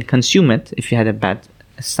you can consume it if you had a bad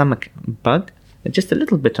stomach bug. Just a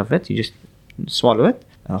little bit of it, you just swallow it.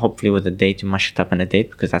 Hopefully with a date, you mash it up in a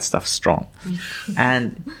date because that stuff's strong.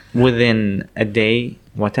 And within a day,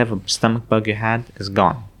 whatever stomach bug you had is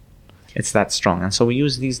gone. It's that strong. And so we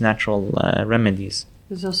use these natural remedies.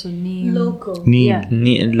 There's also neem. Local.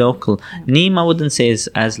 Neem. Local. Neem, I wouldn't say is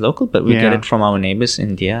as local, but we get it from our neighbors,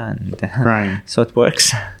 India. And so it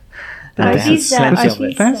works.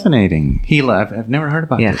 Fascinating. Khila, I've never heard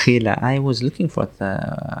about this. Khila. I was looking for it.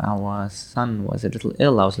 Our son was a little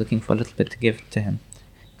ill. I was looking for a little bit to give to him.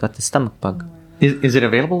 Got the stomach bug. Is it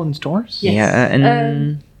available in stores? Yes.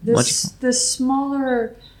 Yeah. The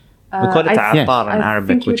smaller... we call it Atar in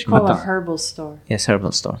Arabic. Which we call a herbal store. Yes,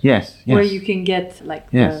 herbal store. Yes. Where you can get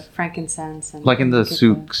the frankincense. And like in the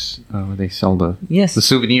souks, where they sell the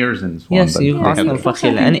souvenirs and so on. Yes, you ask them for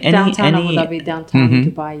khila. Downtown Abu Dhabi, downtown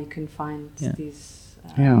Dubai, you can find these.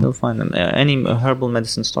 You'll find them. Any herbal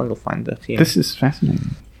medicine store, you'll find the khila. This is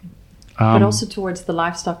fascinating. But also towards the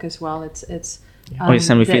livestock as well. It's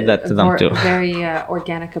and we feed that to them too. Very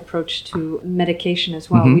organic approach to medication as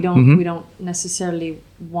well. We don't necessarily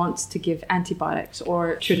want to give antibiotics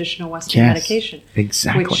or traditional Western medication,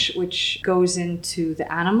 which goes into the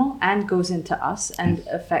animal and goes into us and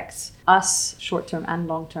affects us short term and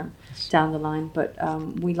long term down the line. But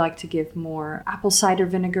we like to give more apple cider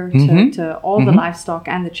vinegar to all the livestock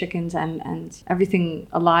and the chickens and everything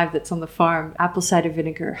alive that's on the farm. Apple cider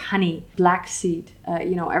vinegar, honey, black seed,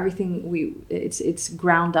 everything it's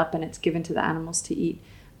ground up and it's given to the animals to eat.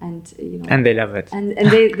 And they love it, and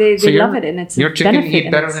they love it, and it's your chicken eat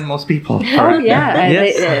better than most people. Oh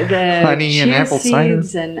yeah, the honey and apple cider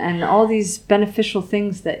and all these beneficial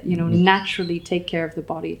things that naturally take care of the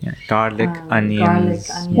body. Garlic, onions,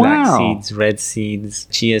 black seeds, red seeds,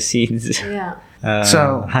 chia seeds.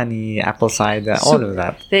 So honey, apple cider, all of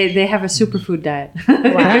that. They have a superfood diet.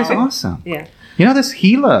 That is awesome. Yeah. This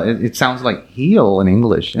khila, it sounds like heal in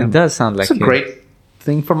English. It does sound like it's a great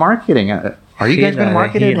thing for marketing. Are you guys going to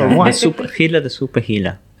market it or what? The super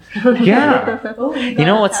healer. Yeah.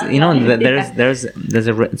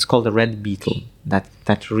 It's called a red beetle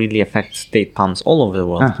that really affects date palms all over the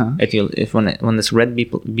world. When this red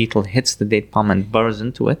beetle hits the date palm and burrows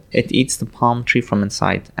into it, it eats the palm tree from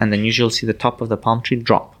inside, and then usually you'll see the top of the palm tree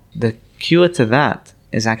drop. The cure to that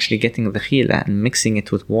is actually getting the khila and mixing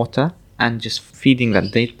it with water and just feeding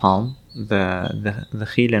that date palm the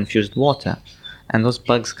khila infused water. And those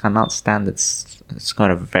bugs cannot stand it's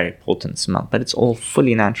got a very potent smell, but it's all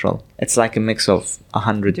fully natural. It's like a mix of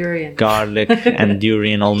 100 durian. Garlic and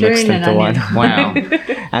durian all mixed into one. Wow.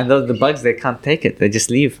 And the bugs, they can't take it. They just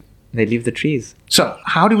leave. They leave the trees. So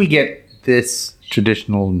how do we get this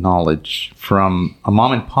traditional knowledge from a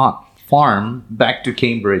mom and pop farm back to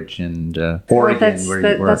Cambridge and Oregon?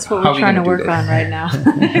 That's what we're trying to work on right now.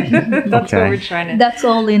 That's what we're trying to. That's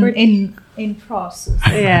all in process.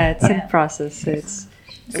 Yeah, it's in process.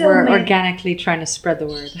 We're organically trying to spread the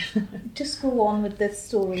word. Just go on with this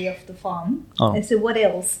story of the farm. Oh. And so what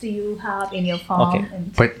else do you have in your farm?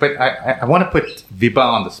 Okay. But I want to put Viba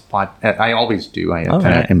on the spot. I always do.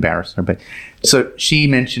 I embarrass her. But so she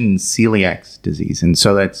mentioned celiac disease, and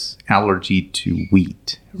so that's allergy to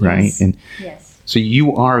wheat, right? Yes. And Yes. so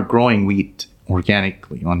you are growing wheat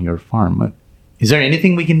organically on your farm. Is there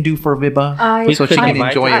anything we can do for Viba so she can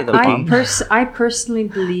enjoy it? I personally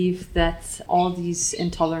believe that all these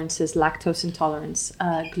intolerances, lactose intolerance,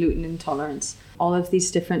 gluten intolerance, all of these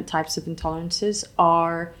different types of intolerances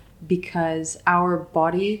are because our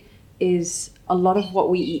body is, a lot of what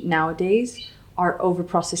we eat nowadays are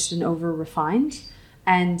over-processed and over-refined,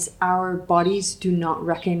 and our bodies do not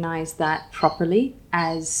recognize that properly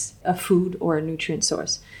as a food or a nutrient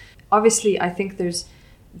source. Obviously, I think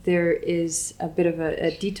there is a bit of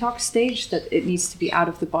a detox stage that it needs to be out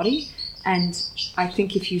of the body, and I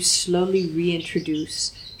think if you slowly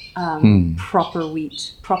reintroduce proper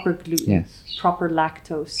wheat, proper gluten, proper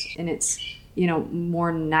lactose in its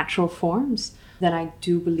more natural forms, then I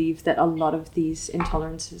do believe that a lot of these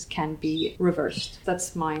intolerances can be reversed.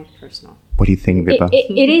 That's my personal. What do you think, Vipa?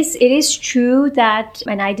 It is true that,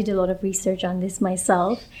 and I did a lot of research on this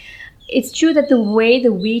myself, it's true that the way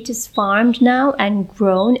the wheat is farmed now and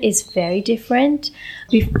grown is very different.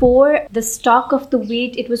 Before, the stock of the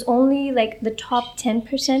wheat, it was only like the top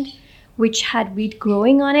 10% which had wheat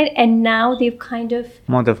growing on it, and now they've kind of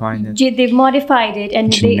modified it. They've modified it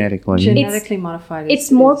and genetically modified it.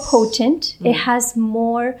 It's more potent. It has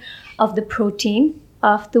more of the protein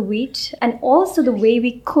of the wheat, and also the way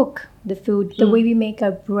we cook the food, the way we make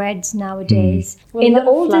our breads nowadays. Well, in the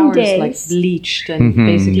olden days, like bleached and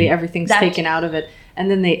basically everything's taken out of it,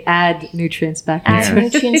 and then they add nutrients back.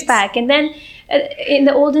 And then in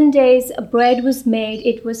the olden days, bread was made.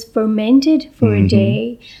 It was fermented for a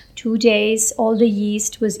day, 2 days. All the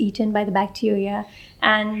yeast was eaten by the bacteria,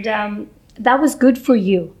 and that was good for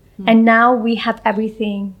you. And now we have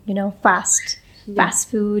everything, fast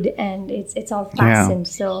food, and it's all fastened.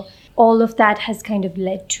 So all of that has kind of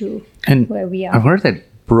led to where we are. I've heard that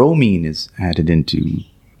bromine is added into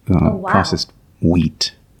processed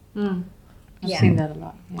wheat. I've seen that a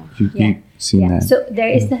lot. You've seen that. So there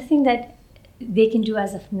is nothing that they can do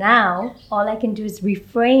as of now. All I can do is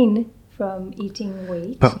refrain from eating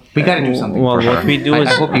wheat. But we got to do something. Well, what we do is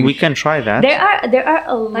we can try that. There are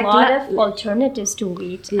a lot of alternatives to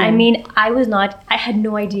wheat. I mean, I had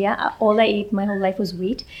no idea. All I ate my whole life was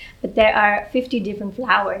wheat. But there are 50 different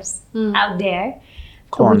flours out there,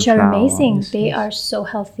 which are amazing. They are so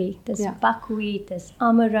healthy. There's buckwheat, there's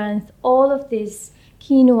amaranth, all of this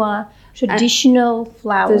quinoa, traditional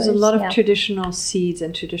flours. There's a lot of traditional seeds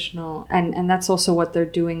and and that's also what they're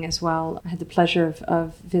doing as well. I had the pleasure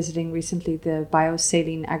of visiting recently the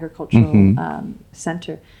Biosaline Agricultural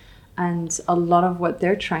Center, and a lot of what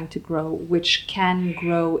they're trying to grow, which can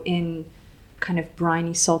grow in kind of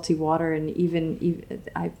briny, salty water, and even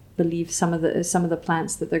I believe some of the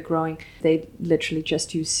plants that they're growing, they literally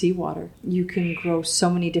just use seawater. You can grow so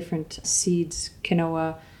many different seeds,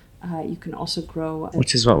 quinoa. You can also grow...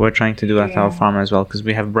 Which is what we're trying to do at our farm as well, because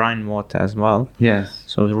we have brine water as well. Yes.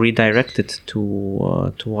 So we redirect it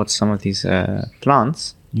towards some of these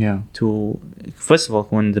plants. Yeah. First of all,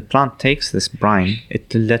 when the plant takes this brine,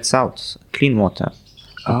 it lets out clean water.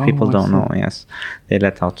 People don't know, yes. They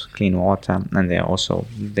let out clean water, and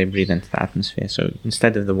they breathe into the atmosphere. So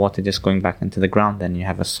instead of the water just going back into the ground, then you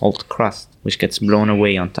have a salt crust, which gets blown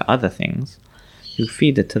away onto other things. You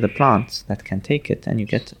feed it to the plants that can take it, and you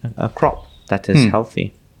get a crop that is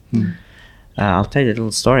healthy. I'll tell you a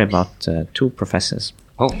little story about two professors.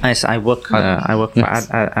 Yes, I work for...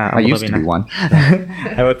 I used to be one.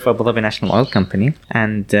 I work for Abu Dhabi National Oil Company,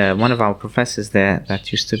 and one of our professors there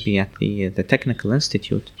that used to be at the Technical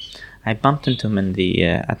Institute, I bumped into him in the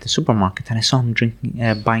at the supermarket, and I saw him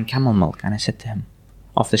buying camel milk. And I said to him,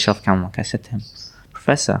 off-the-shelf camel milk, I said to him,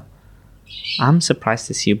 Professor, I'm surprised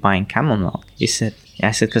to see you buying camel milk. He said,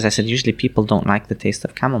 because I said, usually people don't like the taste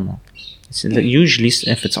of camel milk. He said, usually,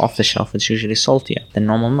 if it's off the shelf, it's usually saltier than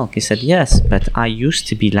normal milk. He said, yes, but I used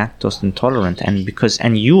to be lactose intolerant,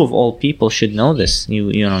 and you of all people should know this.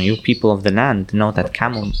 You people of the land know that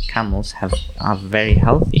camels are very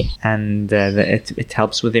healthy, and it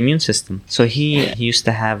helps with the immune system. So he used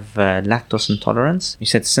to have lactose intolerance. He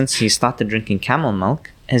said since he started drinking camel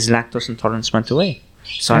milk, his lactose intolerance went away.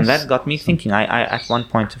 So and that got me thinking. I at one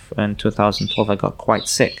point in 2012 I got quite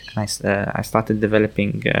sick, and I started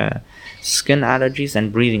developing skin allergies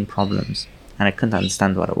and breathing problems, and I couldn't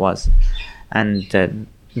understand what it was. And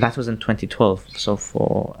that was in 2012. So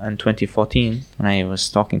in 2014, when I was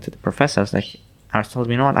talking to the professor, I was told,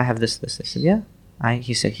 you know what, I have this. I said, yeah.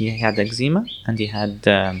 He said he had eczema and he had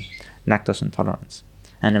lactose intolerance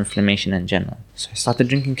and inflammation in general. So I started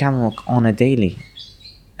drinking camel milk on a daily,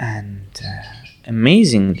 and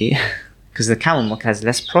amazingly, because the camel milk has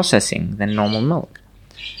less processing than normal milk,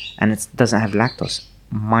 and it doesn't have lactose,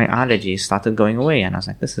 my allergies started going away, and I was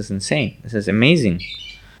like, this is insane, this is amazing.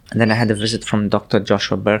 And then I had a visit from Dr.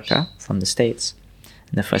 Joshua Burka from the States,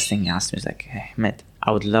 and the first thing he asked me was like, hey Ahmed,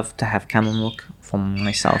 I would love to have camel milk for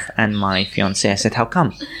myself and my fiance. I said, how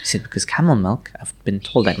come? He said, because camel milk, I've been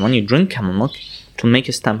told that when you drink camel milk, it'll make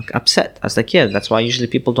your stomach upset. I was like, yeah, that's why usually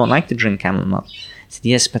people don't like to drink camel milk. He said,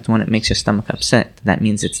 yes, but when it makes your stomach upset, that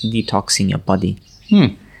means it's detoxing your body,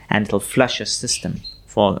 and it'll flush your system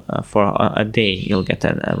for a day. You'll get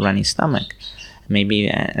a runny stomach, maybe,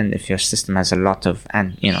 and if your system has a lot of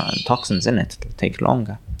toxins in it, it'll take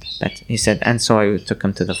longer. But he said, and so I took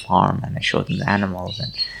him to the farm and I showed him the animals,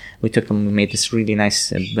 and we made this really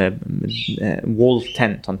nice wall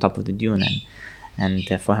tent on top of the dune,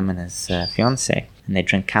 and for him and his fiance, and they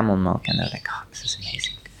drink camel milk, and they're like, oh, this is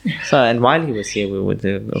amazing. So, and while he was here, we would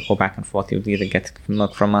go back and forth. He would either get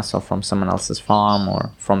milk from us or from someone else's farm or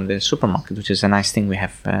from the supermarket, which is a nice thing. We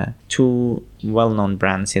have two well-known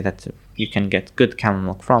brands here that you can get good camel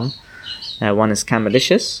milk from. One is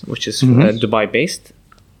Camelicious, which is Dubai-based,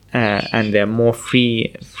 and they're more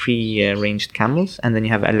free-ranged camels. And then you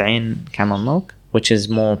have Al-Ain camel milk, which is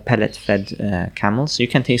more pellet-fed camels. So you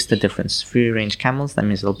can taste the difference. Free-range camels, that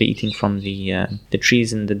means they'll be eating from the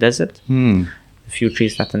trees in the desert. Few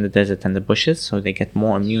trees that in the desert and the bushes, so they get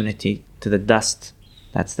more immunity to the dust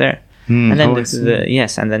that's there. And then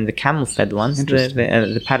and then the camel-fed ones,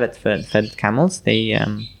 the pellet-fed camels, they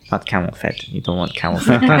not camel-fed. You don't want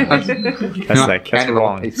camel-fed. That's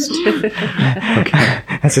wrong. Okay,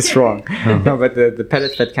 that's just wrong. No, but the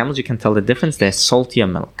pellet-fed camels, you can tell the difference. They're saltier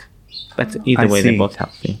milk, but either way, they're both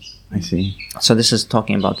healthy. I see. So this is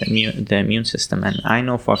talking about the immune system, and I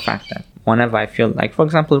know for a fact that whenever I feel like, for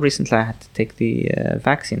example, recently I had to take the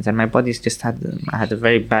vaccines, and my body's just I had a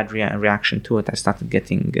very bad reaction to it. I started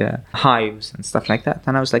getting hives and stuff like that,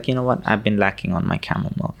 and I was like, you know what? I've been lacking on my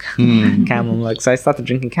camel milk. Camel milk. So I started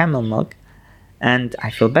drinking camel milk, and I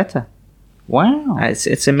feel better. Wow.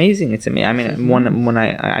 It's amazing. It's amazing. I mean, when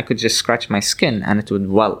I could just scratch my skin and it would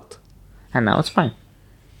welt, and now it's fine.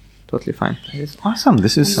 Totally fine. It's awesome.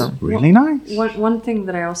 This is really nice. One thing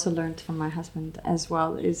that I also learned from my husband as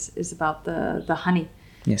well is about the honey.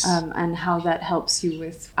 Yes. And how that helps you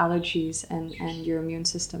with allergies and your immune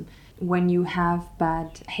system. When you have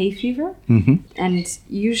bad hay fever, and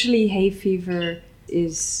usually hay fever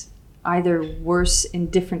is either worse in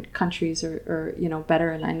different countries or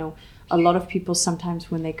better. And I know a lot of people sometimes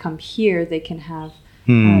when they come here, they can have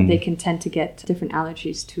they can tend to get different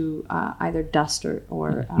allergies to either dust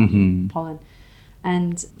or pollen.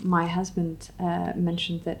 And my husband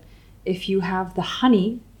mentioned that if you have the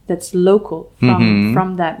honey that's local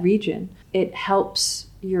from that region, it helps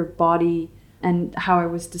your body. And how I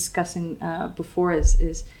was discussing before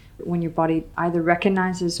is when your body either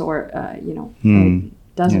recognizes or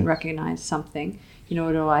doesn't recognize something,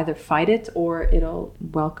 it'll either fight it or it'll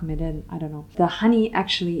welcome it in. I don't know. The honey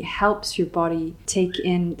actually helps your body take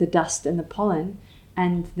in the dust and the pollen,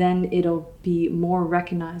 and then it'll be more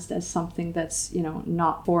recognized as something that's,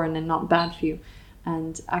 not foreign and not bad for you,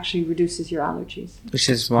 and actually reduces your allergies. Which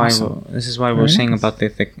is why this is why we're saying about the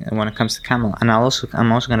when it comes to camel. And I'm also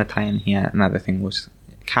going to tie in here another thing was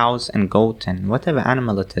cows and goat and whatever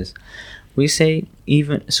animal it is. We say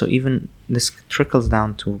even this trickles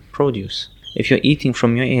down to produce. If you're eating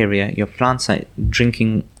from your area, your plants are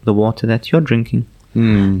drinking the water that you're drinking.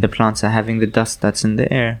 The plants are having the dust that's in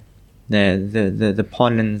the air, the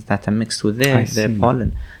pollens that are mixed with their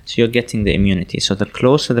pollen. So you're getting the immunity. So the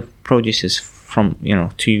closer the produce is from,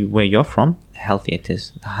 to where you're from, healthy it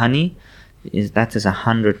is. The honey is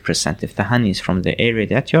 100%. If the honey is from the area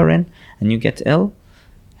that you're in and you get ill,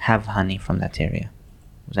 have honey from that area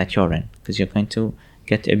that you're in, because you're going to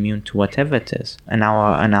get immune to whatever it is. On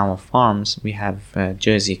our farms, we have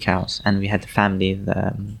Jersey cows, and we had a family,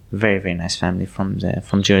 the very, very nice family from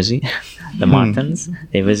Jersey, the Martins.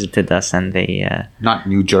 They visited us, and they not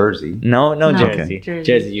New Jersey. No, Jersey. Okay.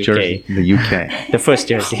 Jersey, UK. Jersey, the UK. The first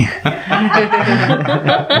Jersey.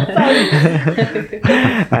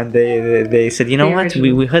 And they said, you know what?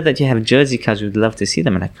 We heard that you have Jersey cows. We'd love to see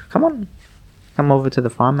them. And like, come on. Come over to the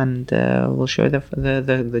farm and we'll show you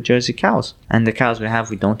the Jersey cows. And the cows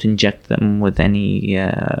we don't inject them with any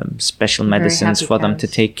special medicines for them to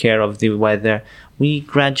take care of the weather. We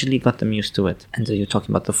gradually got them used to it. And you're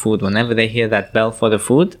talking about the food. Whenever they hear that bell for the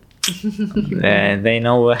food, they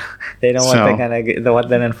know what they're gonna get, what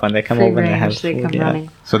they're in for. They come over and they have food. Come running.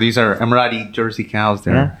 So these are Emirati Jersey cows.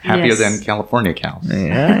 They're happier than California cows.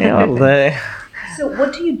 So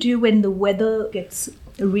what do you do when the weather gets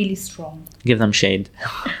really strong? Give them shade.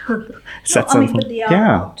 But they are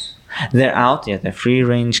out. They're out. Yeah, they're free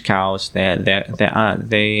range cows. They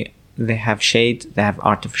have shade. They have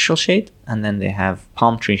artificial shade, and then they have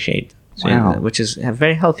palm tree shade, which is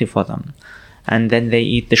very healthy for them. And then they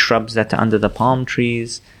eat the shrubs that are under the palm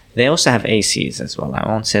trees. They also have ACs as well. I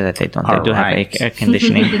won't say that they don't. They do have air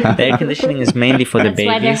conditioning. The air conditioning is mainly for the babies.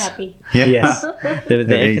 That's why they're happy. Yes.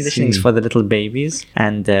 The air conditioning is for the little babies.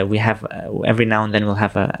 And we have, every now and then we'll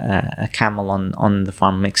have a camel on the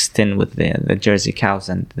farm mixed in with the Jersey cows.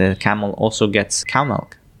 And the camel also gets cow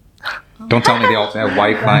milk. Don't tell me they also have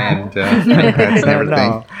Wi-Fi and iPads and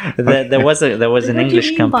everything. No. There was an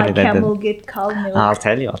English company that camel get cow milk? I'll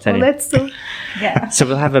tell you. That's so. Yeah. So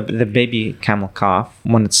we'll have the baby camel calf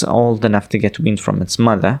when it's old enough to get weaned from its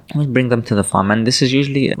mother. We bring them to the farm, and this is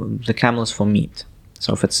usually the camel is for meat.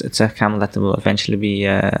 So if it's a camel that will eventually be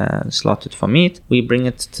slaughtered for meat, we bring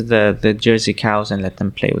it to the Jersey cows and let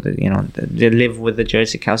them play with it. They live with the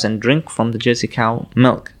Jersey cows and drink from the Jersey cow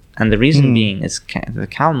milk. And the reason being is the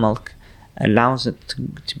cow milk allows it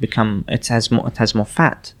to become, it has more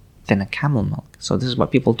fat than a camel milk. So this is what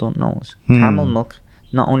people don't know. Camel milk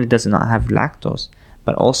not only does it not have lactose,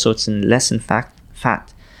 but also it's less in fat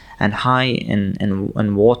and high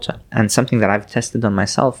in water. And something that I've tested on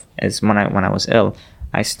myself is when I was ill,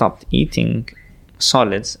 I stopped eating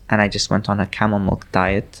solids and I just went on a camel milk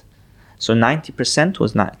diet. So 90%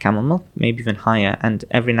 was not camel milk, maybe even higher. And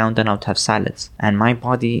every now and then I would have salads. And my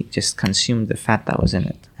body just consumed the fat that was in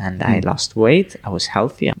it. And I lost weight. I was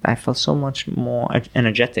healthy. I felt so much more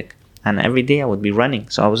energetic. And every day I would be running.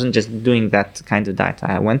 So I wasn't just doing that kind of diet.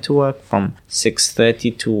 I went to work from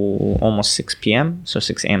 6:30 to almost 6 p.m. So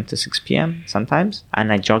 6 a.m. to 6 p.m. sometimes.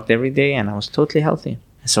 And I jogged every day and I was totally healthy.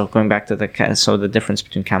 So going back to the difference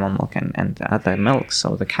between camel milk and other milks.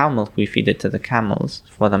 So the cow milk, we feed it to the camels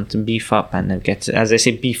for them to beef up and get, as I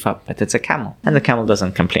say, beef up, but it's a camel. And the camel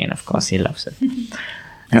doesn't complain, of course. He loves it.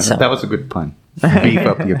 That was a good pun. Beef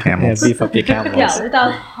up your camels. Yeah, beef up your camels. Yeah,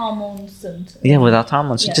 without hormones and... without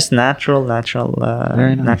hormones. Yeah. Just natural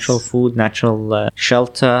food, natural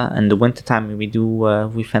shelter. In the wintertime,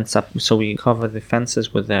 we fence up. So we cover the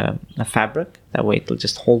fences with a fabric. That way it'll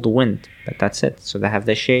just hold the wind. But that's it. So they have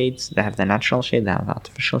their shades. They have the natural shade. They have the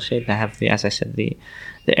artificial shade. They have as I said, the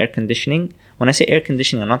air conditioning. When I say air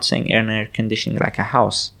conditioning, I'm not saying air conditioning like a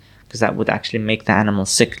house, because that would actually make the animal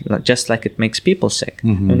sick, just like it makes people sick.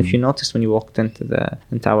 Mm-hmm. And if you notice when you walked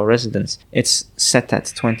into our residence, it's set at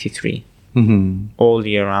 23. Mm-hmm. All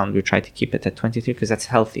year round, we try to keep it at 23 because that's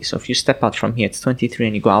healthy. So if you step out from here, it's 23,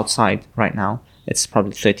 and you go outside right now, it's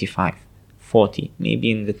probably 35, 40. Maybe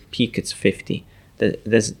in the peak, it's 50.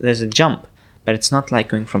 There's a jump, but it's not like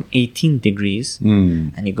going from 18 degrees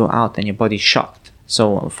and you go out and your body's shocked.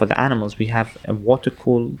 So for the animals, we have a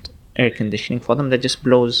water-cooled air conditioning for them that just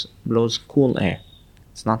blows cool air.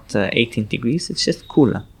 It's not 18 degrees, it's just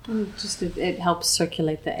cooler. It helps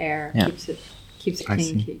circulate the air, keeps it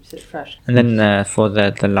clean, keeps it fresh. And then for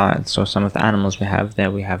so some of the animals we have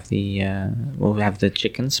there, we have the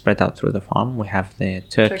chickens spread out through the farm. We have the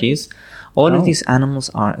turkeys. All of these animals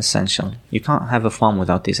are essential. You can't have a farm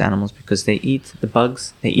without these animals because they eat the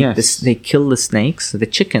bugs. They eat they kill the snakes. The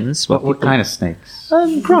chickens. What kind of snakes?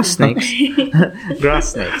 Grass snakes.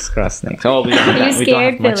 Grass snakes. Oh, we don't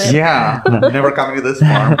have much. Yeah, never coming to this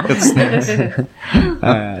farm. It's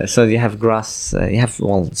snakes. So you have grass. You have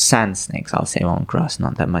sand snakes. I'll say grass.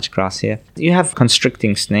 Not that much grass here. You have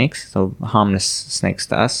constricting snakes, so harmless snakes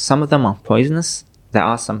to us. Some of them are poisonous. There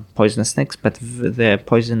are some poisonous snakes, but their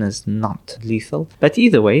poison is not lethal. But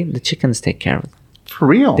either way, the chickens take care of them. For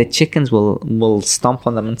real? The chickens will stomp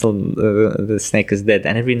on them until the snake is dead,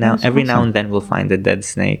 and every now and then we'll find a dead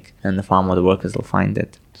snake, and the farm or the workers will find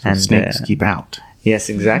it. So and snakes keep out. Yes,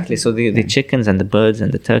 exactly. So the chickens and the birds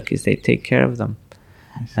and the turkeys, they take care of them.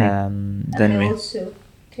 And they also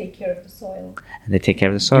take care of the soil. And they take care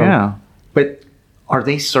of the soil. Yeah, but are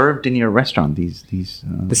they served in your restaurant? These the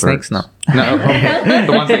birds? Snakes, no. No, okay.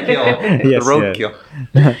 The ones they kill, yes, the roadkill.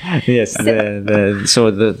 Yes.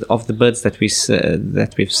 Of the birds that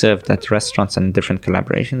we've served at restaurants and different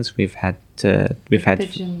collaborations, we've had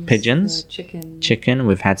pigeons, chicken.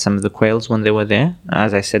 We've had some of the quails when they were there.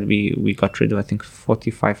 As I said, we got rid of I think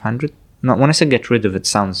 4,500. No, when I say get rid of, it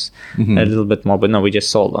sounds a little bit more, but no, we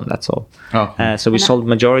just sold them, that's all. Oh. So we sold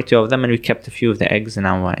majority of them, and we kept a few of the eggs in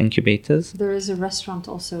our incubators. There is a restaurant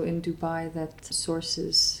also in Dubai that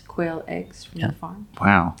sources quail eggs from the farm.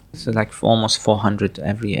 Wow. So like almost 400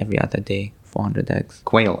 every other day, 400 eggs.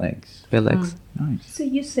 Quail eggs. Nice. So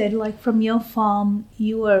you said, like, from your farm,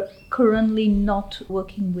 you are currently not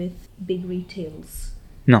working with big retails.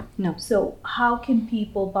 No. So how can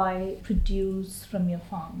people buy produce from your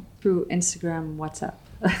farm? Through Instagram, WhatsApp.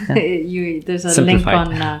 There's a link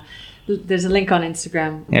on. There's a link on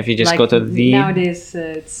Instagram. Yeah, if you just go to the. Nowadays,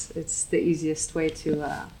 it's the easiest way to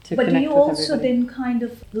connect with everybody. But do you also then kind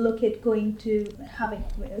of look at going to having,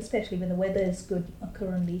 especially when the weather is good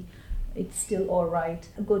currently, it's still all right,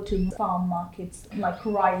 go to farm markets like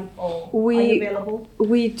ripe, or are you available?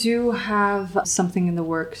 We do have something in the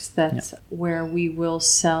works where we will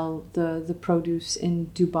sell the produce in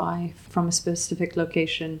Dubai from a specific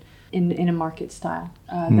location in a market style.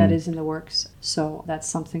 That is in the works. So that's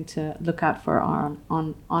something to look out for on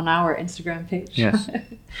our Instagram page. Yes.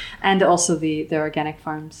 And also the Organic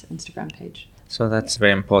Farms Instagram page. So that's a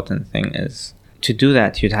very important thing is, to do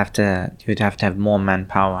that, you'd have to have more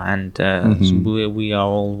manpower, and so we are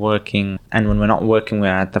all working. And when we're not working, we're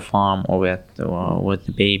at the farm or with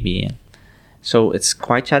the baby. So it's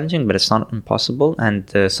quite challenging, but it's not impossible. And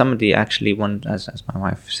somebody actually, as my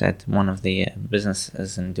wife said, one of the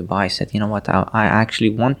businesses in Dubai said, you know what, I actually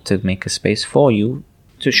want to make a space for you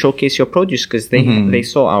to showcase your produce, because they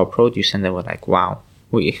saw our produce and they were like, wow.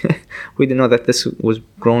 We didn't know that this was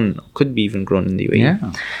could be even grown in the UAE.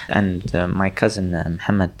 Yeah. And my cousin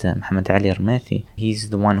Mohammed Ali AlRemeithi, he's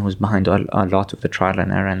the one who's behind a lot of the trial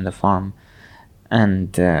and error in the farm.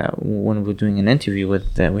 And when we were doing an interview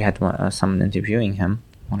we had someone interviewing him,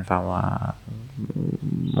 one of our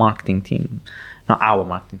marketing team, not our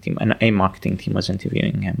marketing team, a marketing team was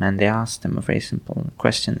interviewing him, and they asked him a very simple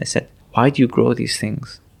question. They said, "Why do you grow these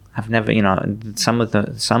things? I've never, some of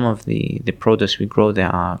the produce we grow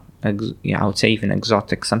there are, I would say, even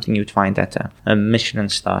exotic, something you'd find at a Michelin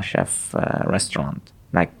star chef restaurant,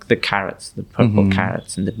 like the carrots, the purple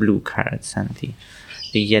carrots and the blue carrots and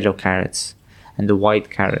the yellow carrots and the white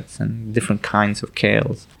carrots and different kinds of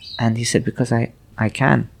kales." And he said, because I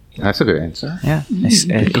can. That's a good answer. Yeah.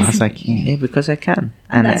 Because I can. Yeah, because I can.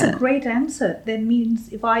 And that's a great answer. That means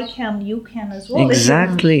if I can, you can as well.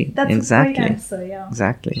 Exactly. That's a great answer, yeah.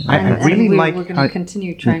 Exactly. I really like... We're going to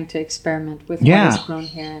continue trying to experiment with what is grown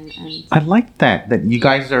here. And I like that you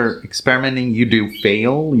guys are experimenting. You do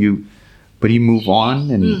fail, but you move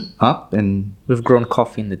on and up. And we've grown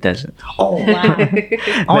coffee in the desert. Oh, wow.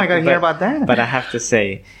 I got to hear about that. But I have to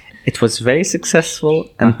say, it was very successful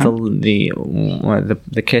until the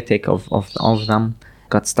caretaker of them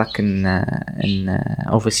got stuck in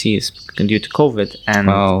overseas due to COVID,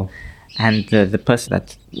 and the person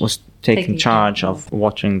that was taking charge of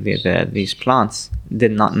watering these plants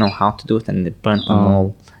did not know how to do it, and they burnt them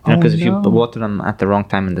all. Because if you water them at the wrong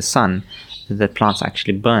time in the sun, the plants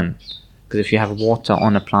actually burn. Because if you have water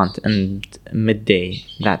on a plant and midday,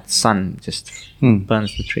 that sun just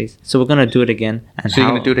burns the trees. So we're going to do it again. And you're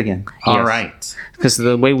going to do it again? Yes. All right. Because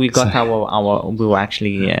the way we got we were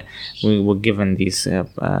actually, we were given these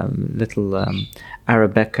little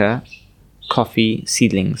Arabica coffee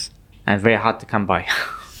seedlings, and very hard to come by.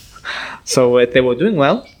 So they were doing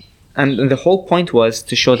well. And the whole point was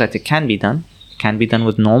to show that it can be done. It can be done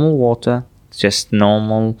with normal water, just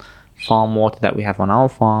normal farm water that we have on our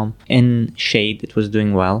farm. In shade, it was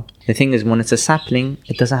doing well. The thing is, when it's a sapling,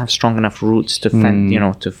 it doesn't have strong enough roots to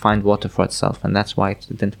to find water for itself, and that's why it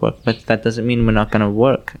didn't work. But that doesn't mean we're not going to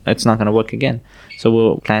work. It's not going to work again. So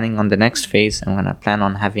we're planning on the next phase, and we're going to plan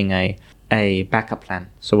on having a backup plan,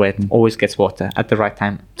 so where it always gets water at the right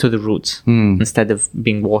time to the roots instead of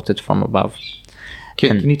being watered from above.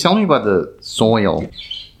 Can you tell me about the soil?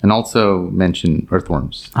 And also mention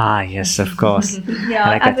earthworms. Ah, yes, of course. Yeah,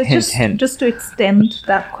 like I was hint. just to extend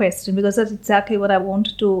that question, because that's exactly what I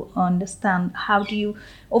wanted to understand. How do you,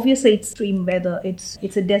 obviously it's extreme weather,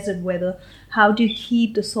 it's a desert weather. How do you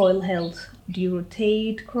keep the soil health? Do you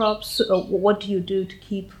rotate crops? Or what do you do to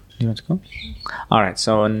keep? You want to go? All right,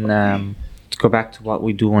 so to go back to what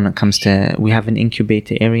we do when it comes to, we have an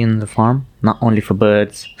incubator area in the farm, not only for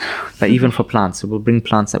birds, but even for plants. So we'll bring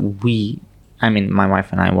plants that my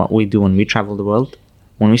wife and I, what we do when we travel the world,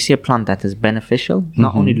 when we see a plant that is beneficial,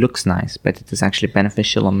 not only looks nice, but it is actually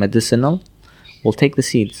beneficial or medicinal, we'll take the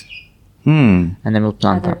seeds and then we'll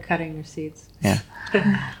plant them. They're cutting your seeds. Yeah.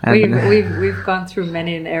 We've gone through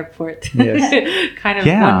many in the airport. Yes. Kind of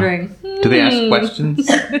wondering. Do they ask questions?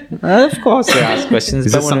 Of course they ask questions.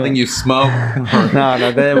 Is this something you smoke?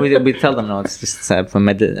 No, we tell them, no, it's just it's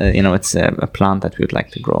a plant that we would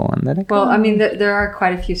like to grow. And they're like, well, I mean, there are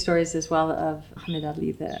quite a few stories as well of Hamid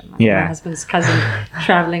Ali, my husband's cousin,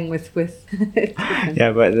 traveling with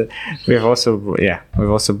yeah, but we've also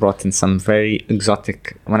brought in some very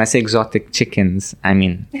exotic. When I say exotic chickens, I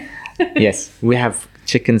mean, yes, we have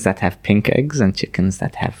chickens that have pink eggs and chickens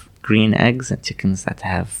that have green eggs and chickens that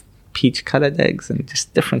have peach-colored eggs and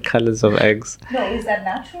just different colors of eggs. No, is that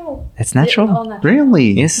natural? It's natural. All natural.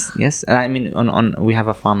 Really? Yes. I mean, we have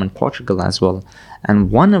a farm in Portugal as well,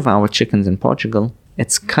 and one of our chickens in Portugal,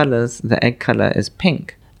 the egg color is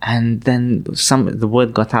pink. And then the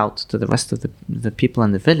word got out to the rest of the people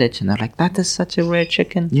in the village, and they're like, "That is such a rare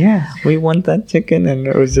chicken. Yeah, we want that chicken." And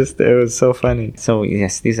it was so funny. So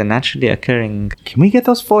yes, these are naturally occurring. Can we get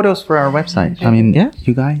those photos for our website? I mean, yeah,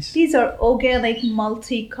 you guys. These are organic,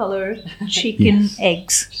 multicolored chicken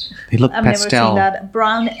eggs. They look I've pastel. never seen that.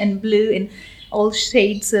 Brown and blue and all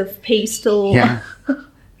shades of pastel. Yeah.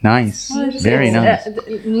 Nice. Well, Very nice.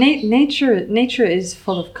 Nature is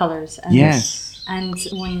full of colors. And Yes. And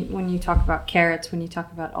when you talk about carrots, when you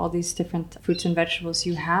talk about all these different fruits and vegetables,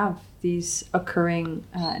 you have these occurring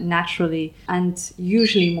naturally and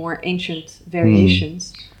usually more ancient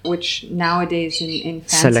variations, which nowadays in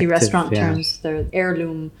fancy Selective, restaurant yeah. terms, they're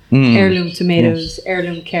heirloom tomatoes,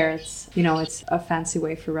 heirloom carrots. You know, it's a fancy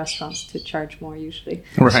way for restaurants to charge more usually.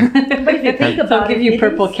 Right. But if you think about They'll it, give you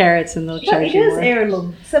purple carrots and they'll charge you more. It is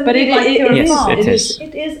heirloom. But it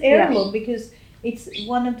It is heirloom because it's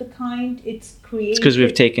one of the kind. It's created. It's because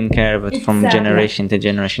we've taken care of it from generation to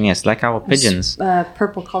generation. Yes, like our pigeons.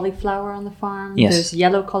 Purple cauliflower on the farm. Yes. There's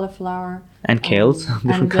yellow cauliflower. And kales,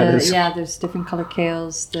 different colors. There's different color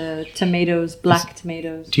kales. The tomatoes, black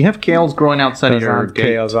tomatoes. Do you have kales growing outside of your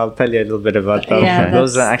gate? Kales. I'll tell you a little bit about those. Yeah,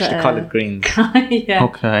 those are actually collard greens. Yeah.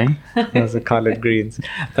 Okay. Those are collard greens.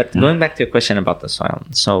 But going back to your question about the soil.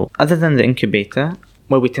 So other than the incubator,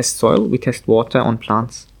 where we test soil, we test water on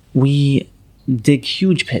plants. We dig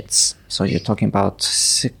huge pits. So you're talking about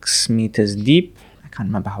 6 meters deep. I can't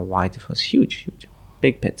remember how wide it was. Huge.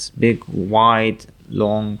 Big pits. Big, wide,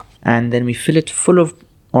 long. And then we fill it full of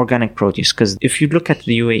organic produce. Because if you look at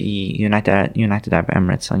the UAE, United Arab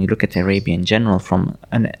Emirates, and you look at Arabia in general from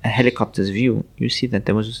a helicopter's view, you see that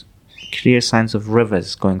there was clear signs of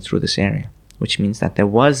rivers going through this area, which means that there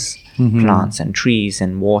was plants and trees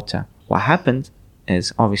and water. What happened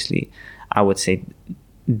is, obviously, I would say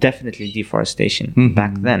definitely deforestation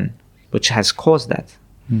back then, which has caused that.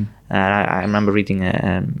 I remember reading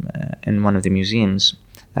in one of the museums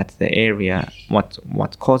that the area,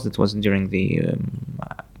 what caused it was during the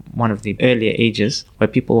one of the earlier ages, where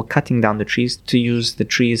people were cutting down the trees to use the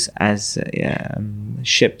trees as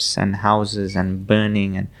ships and houses and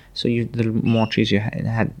burning, and so the more trees you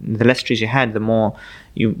had, the less trees you had, the more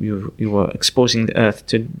you were exposing the earth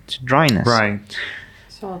to dryness. Right.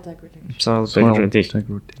 Soil degradation. Soil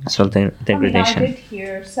degradation. I did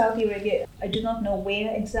hear Saudi Arabia. I do not know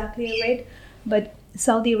where exactly I read, but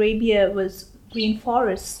Saudi Arabia was green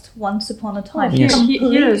forest once upon a time. Yes.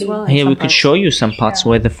 Here as well. Here we could show you some parts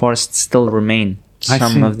where the forests still remain.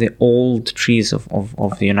 Some of the old trees of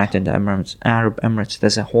the United Arab Emirates.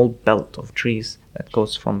 There's a whole belt of trees that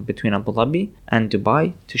goes from between Abu Dhabi and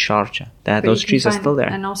Dubai to Sharjah. Those trees are still there.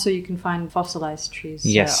 And also you can find fossilized trees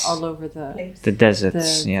all over the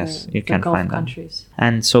deserts. You can Gulf find countries. them.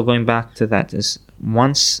 And so going back to that is,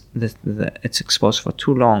 once it's exposed for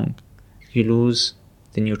too long, you lose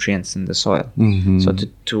the nutrients in the soil. So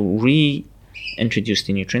to reintroduce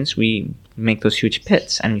the nutrients, we make those huge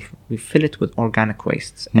pits and we fill it with organic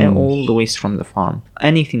wastes. All the waste from the farm.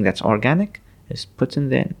 Anything that's organic is put in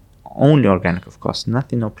there. Only organic, of course,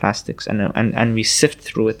 no plastics, and we sift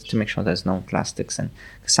through it to make sure there's no plastics. And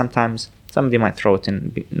sometimes somebody might throw it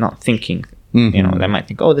in not thinking, they might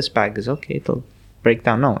think, oh, this bag is okay, it'll break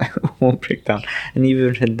down. No, it won't break down. And even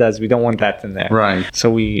if it does, we don't want that in there. Right.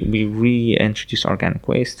 So we reintroduce organic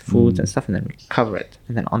waste, foods and stuff, and then we cover it.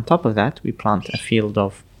 And then on top of that, we plant a field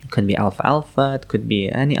of, it could be alfalfa, it could be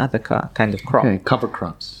any other kind of crop. Okay, cover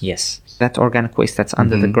crops. Yes. That organic waste that's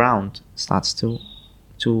under the ground starts to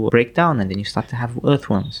break down, and then you start to have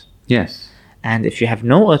earthworms. Yes. And if you have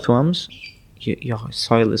no earthworms, your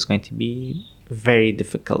soil is going to be very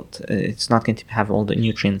difficult. It's not going to have all the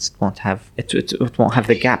nutrients. It won't have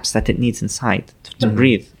the gaps that it needs inside to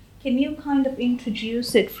breathe. Can you kind of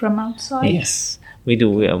introduce it from outside? Yes, we do.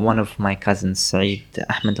 One of my cousins, Saeed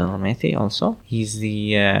Ahmed AlRemeithi, also.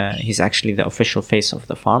 He's actually the official face of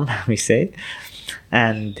the farm, we say.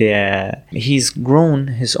 And he's grown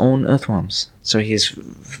his own earthworms. So he's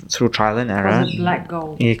through trial and error. Black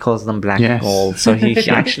gold. He calls them black gold. So he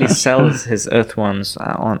actually sells his earthworms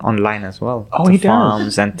online as well. Oh, to he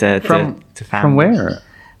farms does. And to families. From where?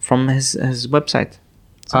 From his website.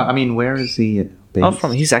 I mean, where is he based?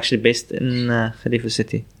 He's actually based in Khalifa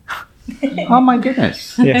City. Oh my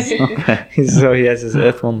goodness! Yes. So he has his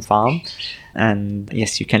earthworm farm, and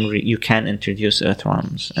yes, you can introduce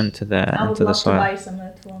earthworms into the soil. I would love to buy some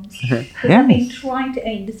earthworms. Because Yeah. I've been trying to.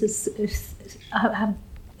 I have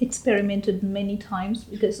experimented many times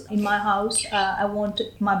because in my house, I want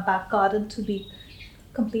my back garden to be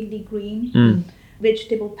completely green,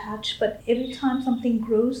 vegetable patch. But every time something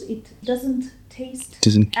grows, it doesn't taste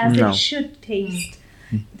as it should taste.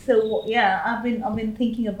 So yeah, I've been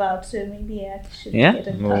thinking about, so maybe I should get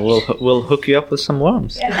in touch. We'll hook you up with some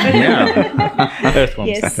worms. Earthworms,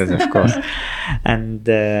 Yes. that is, of course. And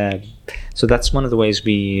so that's one of the ways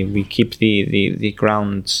we keep the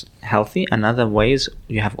ground healthy. Another way is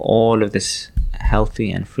you have all of this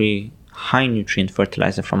healthy and free high nutrient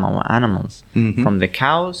fertilizer from our animals. From the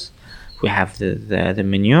cows, we have the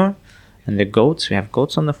manure. And the goats, we have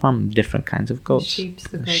goats on the farm, different kinds of goats. Sheep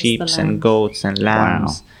and goats and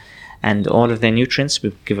lambs. Wow. And all of their nutrients,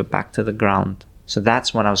 we give it back to the ground. So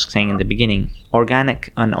that's what I was saying in the beginning.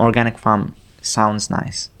 An organic farm sounds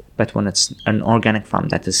nice. But when it's an organic farm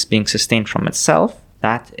that is being sustained from itself,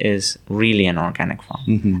 that is really an organic farm.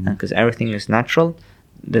 And because everything is natural,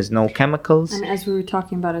 there's no chemicals. And as we were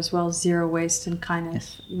talking about as well, zero waste and kind of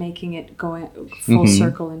making it going full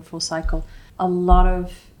circle and full cycle. A lot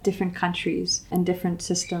of different countries and different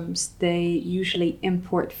systems, they usually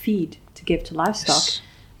import feed to give to livestock. Yes.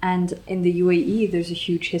 And in the UAE, there's a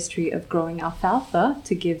huge history of growing alfalfa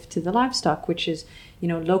to give to the livestock, which is,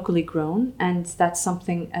 locally grown. And that's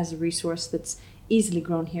something as a resource that's easily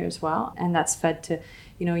grown here as well. And that's fed to,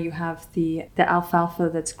 you have the alfalfa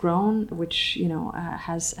that's grown, which,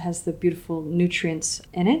 has the beautiful nutrients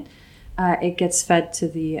in it. It gets fed to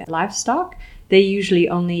the livestock. They usually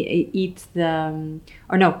only eat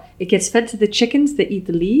it gets fed to the chickens that eat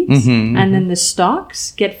the leaves, and then the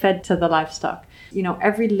stalks get fed to the livestock.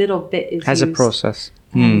 Every little bit is has used. A process.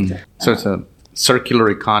 So it's a circular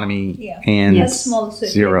economy and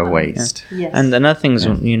zero waste. Yeah. Yes. And another thing is,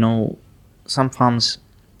 some farms,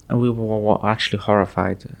 we were actually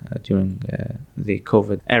horrified during the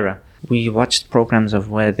COVID era. We watched programs of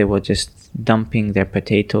where they were just dumping their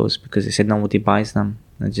potatoes because they said nobody buys them.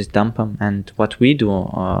 They just dump them. And what we do...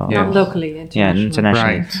 Not locally, internationally. Yeah,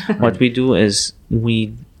 internationally. Right. What we do is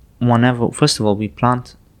first of all, we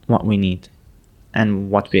plant what we need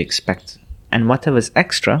and what we expect. And whatever's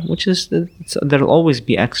extra, which is, there'll always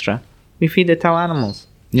be extra, we feed it to our animals.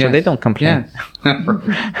 Yes. So they don't complain. Yes.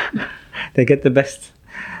 They get the best.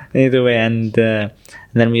 Either way, and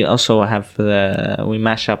then we also have we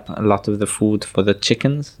mash up a lot of the food for the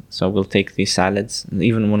chickens. So we'll take the salads,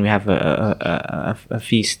 even when we have a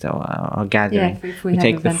feast or a gathering. Yeah, we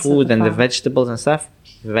take the food and the vegetables and stuff,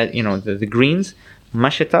 the greens,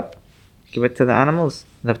 mash it up, give it to the animals.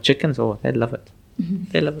 The chickens, they love it.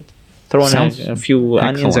 They love it. Throw in a few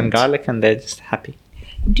onions and garlic, and they're just happy.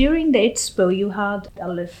 During the Expo, you had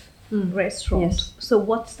Alif restaurant. Yes. So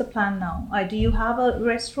what's the plan now? Do you have a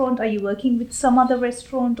restaurant? Are you working with some other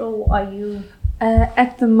restaurant, or are you...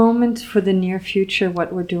 At the moment, for the near future,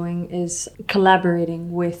 what we're doing is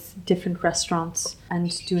collaborating with different restaurants and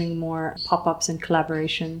doing more pop-ups and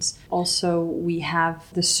collaborations. Also, we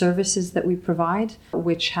have the services that we provide,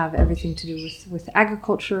 which have everything to do with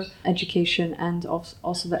agriculture, education, and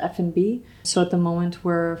also the F&B. So at the moment,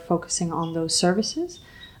 we're focusing on those services.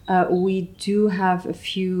 We do have a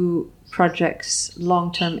few projects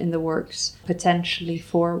long-term in the works, potentially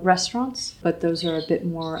for restaurants, but those are a bit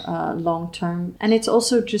more long-term. And it's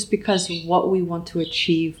also just because what we want to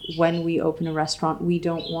achieve when we open a restaurant, we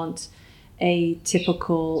don't want a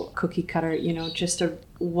typical cookie cutter, just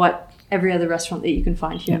what every other restaurant that you can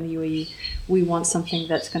find here in the UAE. We want something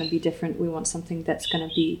that's going to be different. We want something that's going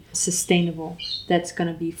to be sustainable, that's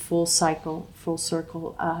going to be full cycle, full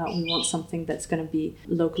circle. We want something that's going to be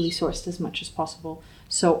locally sourced as much as possible.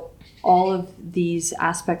 So all of these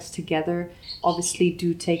aspects together obviously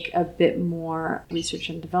do take a bit more research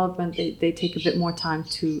and development. They take a bit more time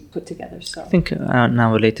to put together. So I think in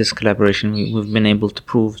our latest collaboration, we've been able to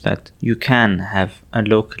prove that you can have a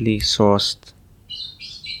locally sourced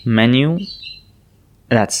menu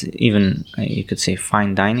that's even, you could say,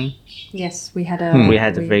 fine dining. Yes, we had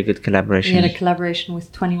a very good collaboration. We had a collaboration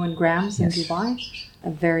with 21 Grams in Dubai, a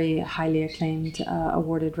very highly acclaimed,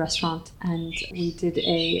 awarded restaurant, and we did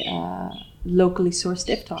a locally sourced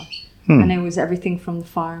iftar, and it was everything from the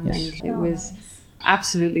farm, and it was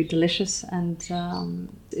absolutely delicious. And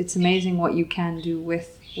it's amazing what you can do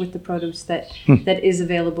with the produce that is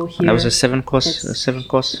available here. And that was a seven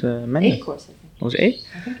course menu. 8 course, I think. It was 8?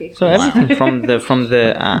 I think 8. So everything from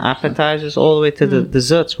the appetizers all the way to the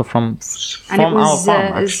desserts were from our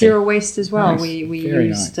farm. Actually. Zero waste as well. Nice. We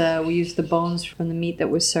used the bones from the meat that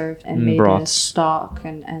was served and made a stock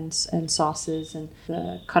and sauces, and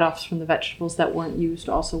the cut-offs from the vegetables that weren't used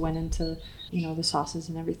also went into the sauces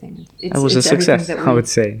and everything. It was a success, I would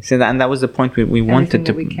say. So and that was the point we wanted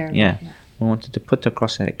to. We wanted to put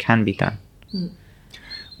across that it can be done.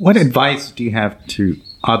 What advice do you have to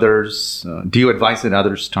others? Do you advise that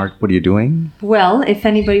others start what are you doing? Well, if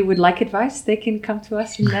anybody would like advice, they can come to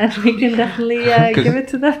us, and then we can definitely give it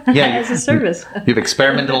to them as a service. You've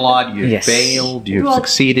experimented a lot. You've failed. You've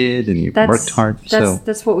succeeded, and you've worked hard.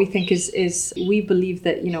 That's what we think is we believe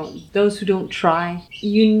that those who don't try,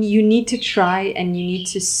 you need to try, and you need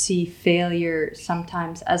to see failure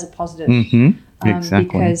sometimes as a positive. Mm-hmm.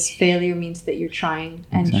 Exactly. Because failure means that you're trying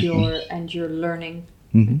and you're learning.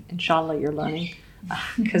 Mm-hmm. Inshallah, you're learning.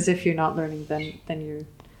 Because if you're not learning, then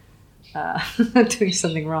you're doing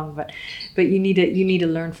something wrong. But you need to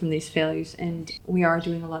learn from these failures, and we are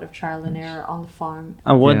doing a lot of trial and error on the farm.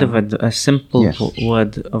 A simple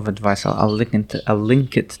word of advice. I'll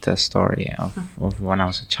link it to a story of when I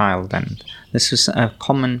was a child, and this was a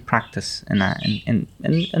common practice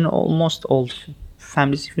in almost all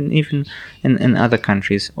families, even in other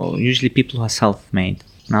countries, or usually people who are self-made.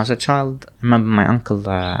 When I was a child, I remember my uncle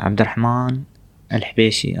Abdurrahman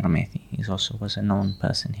AlRemeithi. He also was a known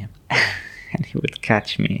person here. And he would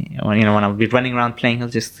catch me when I would be running around playing. He'll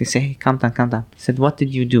just say, "Hey, calm down." He said, "What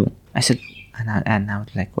did you do?" I said, and I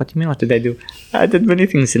was like, "What do you mean? What did I do?" "I did many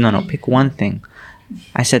things." He said, "No, pick one thing."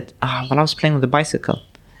 I said, "Well, I was playing with a bicycle."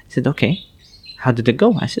 He said, "Okay, how did it go?"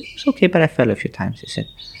 I said, "It was okay, but I fell a few times." He said,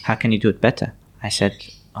 "How can you do it better?" I said,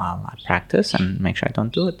 "Well, I practice and make sure I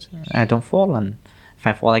don't do it. I don't fall, and if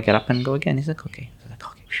I fall, I get up and go again." He's like, "Okay." I was like,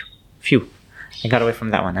 "Okay, phew. I got away from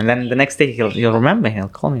that one." And then the next day he'll remember,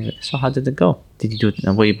 he'll call me, "So how did it go? Did you do it?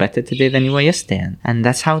 Were you better today than you were yesterday?" And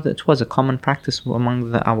that's how it was a common practice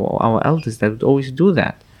among our elders. They would always do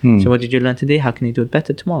that. So what did you learn today? How can you do it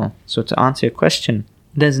better tomorrow? So to answer your question,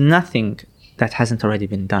 there's nothing that hasn't already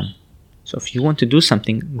been done. So if you want to do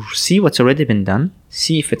something, see what's already been done,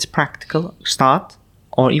 see if it's practical, start,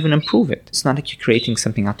 or even improve it. It's not like you're creating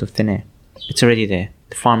something out of thin air. It's already there.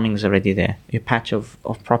 The farming is already there. Your patch of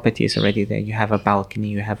property is already there. You have a balcony.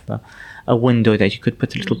 You have a window that you could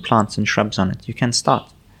put little plants and shrubs on it. You can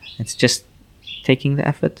start. It's just taking the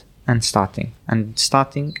effort and starting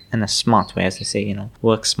in a smart way, as I say,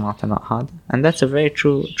 work smart and not hard. And that's a very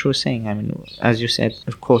true saying. I mean, as you said,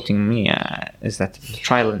 quoting me, is that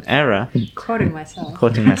trial and error. Quoting myself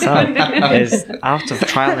is out of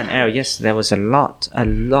trial and error. Yes, there was a lot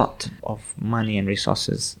of money and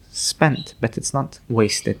resources spent, but it's not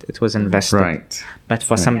wasted. It was invested. Right. But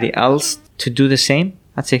for somebody else to do the same,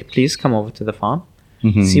 I'd say, please come over to the farm.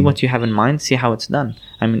 Mm-hmm. See what you have in mind, see how it's done.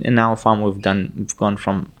 I mean, in our farm, we've gone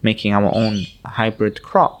from making our own hybrid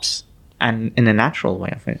crops and in a natural way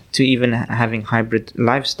of it, to even having hybrid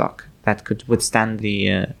livestock that could withstand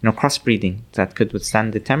the crossbreeding, that could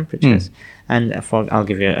withstand the temperatures. And I'll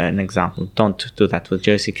give you an example. Don't do that with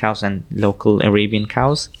Jersey cows and local Arabian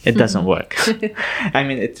cows. It doesn't work. I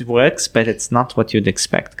mean, it works, but it's not what you'd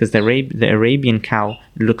expect, because the Arabian cow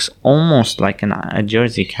looks almost like a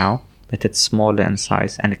Jersey cow, but it's smaller in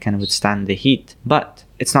size and it can withstand the heat. But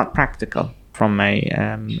it's not practical from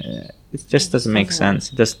it just doesn't make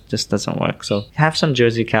sense. It just doesn't work. So have some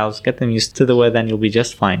Jersey cows, get them used to the weather, and you'll be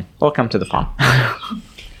just fine. Or come to the farm.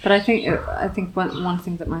 But I think one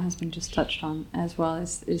thing that my husband just touched on as well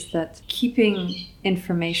is that keeping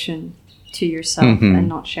information to yourself and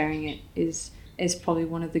not sharing it is probably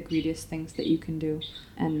one of the greediest things that you can do.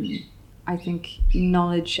 And I think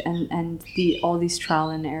knowledge and all these trial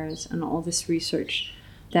and errors and all this research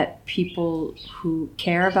that people who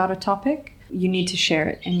care about a topic, you need to share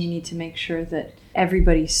it, and you need to make sure that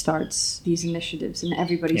everybody starts these initiatives and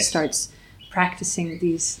everybody starts practicing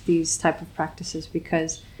these type of practices,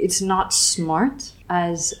 because it's not smart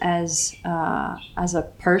as a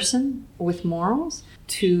person with morals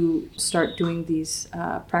to start doing these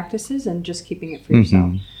practices and just keeping it for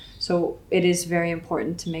yourself. So it is very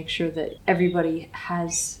important to make sure that everybody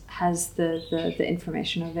has the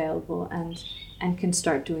information available and can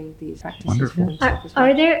start doing these practices. Wonderful.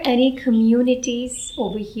 Are there any communities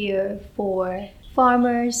over here for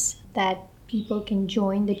farmers that people can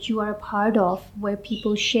join, that you are a part of, where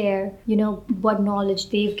people share, what knowledge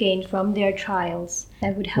they've gained from their trials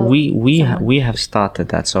that would help? We have started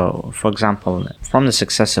that. So, for example, from the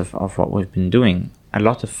success of what we've been doing, a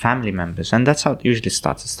lot of family members, and that's how it usually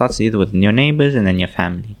starts. It starts either with your neighbors and then your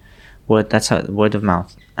family. That's how, word of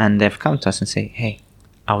mouth. And they've come to us and say, hey,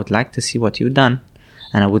 I would like to see what you've done,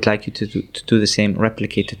 and I would like you to do the same,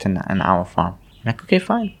 replicate it in our farm. I'm like, okay,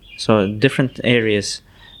 fine. So different areas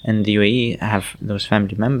in the UAE have those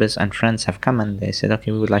family members and friends have come and they said,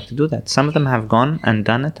 okay, we would like to do that. Some of them have gone and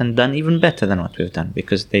done it and done even better than what we've done,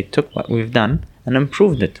 because they took what we've done and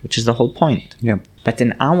improved it, which is the whole point. Yeah. But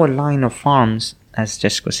in our line of farms, as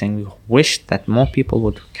Jessica was saying, we wish that more people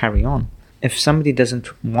would carry on. If somebody doesn't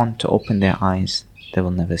want to open their eyes, they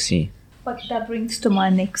will never see. But that brings to my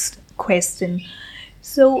next question.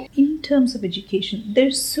 So in terms of education,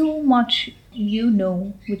 there's so much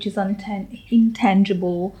which is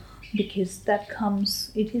intangible, because that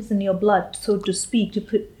comes, it is in your blood, so to speak, to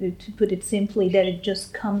put it simply, that it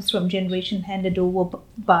just comes from generation handed over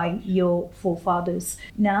by your forefathers.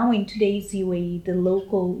 Now in today's UAE, the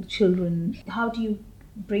local children, how do you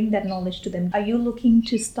bring that knowledge to them? Are you looking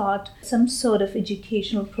to start some sort of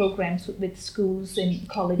educational programs with schools and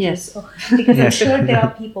colleges? Yes. Because I'm sure there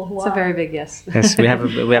are people who It's a very big yes. Yes, we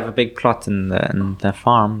have a big plot in the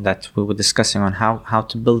farm that we were discussing on how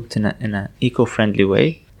to build in an eco-friendly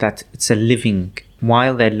way, that it's a living,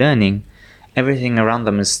 while they're learning, everything around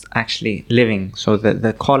them is actually living. So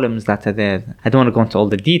the columns that are there, I don't want to go into all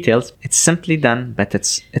the details. It's simply done, but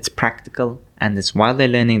it's practical, and it's while they're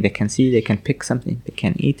learning, they can see, they can pick something, they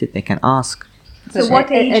can eat it, they can ask. So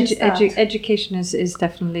what age is that? Education is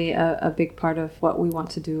definitely a big part of what we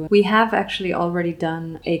want to do. We have actually already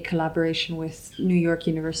done a collaboration with New York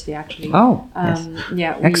University, actually. Oh, yes.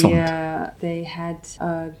 Yeah. Excellent. They had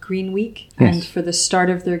a Green Week, Yes. and for the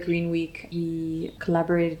start of their Green Week, we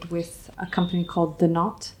collaborated with a company called The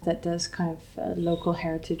Knot that does kind of local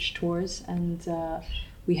heritage tours, and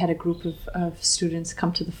we had a group of students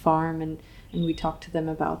come to the farm, and we talked to them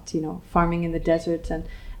about, farming in the desert,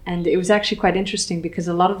 and it was actually quite interesting, because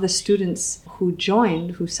a lot of the students who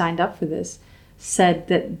signed up for this, said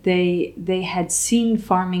that they had seen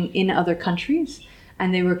farming in other countries,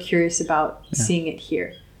 and they were curious about seeing it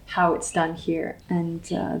here, how it's done here, and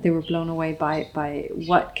they were blown away by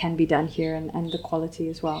what can be done here and the quality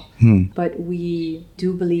as well. But we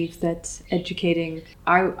do believe that educating,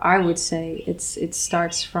 I would say it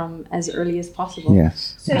starts from as early as possible.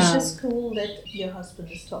 Yes. So it's just cool that your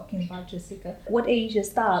husband is talking about, Jessica. What age is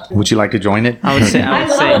that? Would you like to join it? I would say I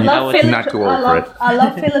love Philip. Not too old for it. I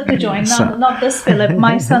love Philip to join. Not this Philip.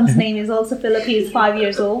 My son's name is also Philip. He is 5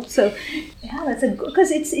 years old. So yeah,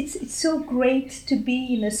 because it's so great to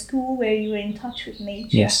be in a school where you are in touch with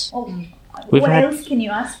nature. Yes. Oh, We've what had- else can you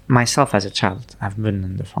ask? Myself as a child, I've been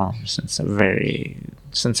in the farm since before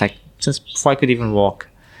I could even walk.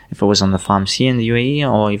 If it was on the farms here in the UAE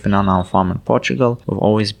or even on our farm in Portugal, we've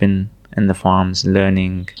always been in the farms,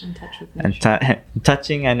 learning In touch with and nature.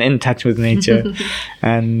 touching and in touch with nature,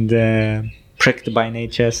 and pricked by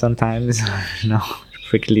nature sometimes.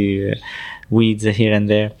 Prickly weeds here and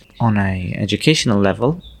there. On a educational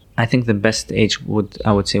level, I think the best age would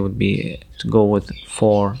be to go with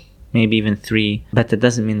 4, maybe even 3. But that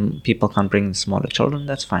doesn't mean people can't bring smaller children.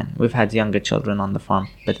 That's fine. We've had younger children on the farm.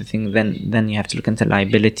 But the thing then you have to look into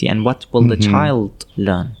liability and what will the child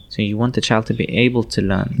learn. So you want the child to be able to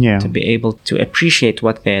learn, to be able to appreciate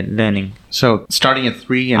what they're learning. So starting at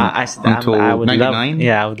 3 and until I would 99?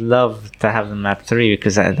 I would love to have them at 3,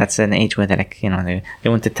 because that's an age where they're they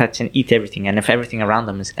want to touch and eat everything, and if everything around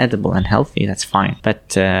them is edible and healthy, that's fine.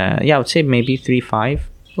 But I would say maybe 3, 5.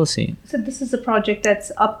 We'll see. So this is a project that's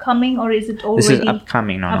upcoming, or is it already? This is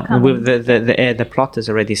upcoming. No. The plot is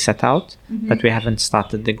already set out, but we haven't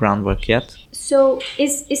started the groundwork yet. So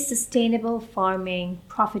is sustainable farming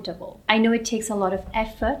profitable? I know it takes a lot of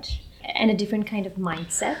effort and a different kind of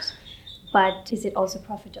mindset, but is it also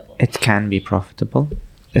profitable? It can be profitable.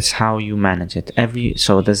 It's how you manage it.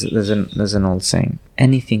 So there's an old saying: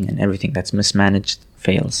 anything and everything that's mismanaged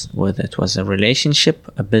fails, whether it was a relationship,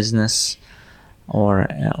 a business, or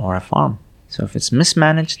a farm. So if it's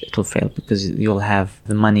mismanaged, it will fail because you'll have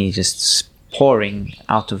the money just pouring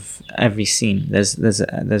out of every seam. There's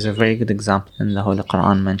a very good example in the Holy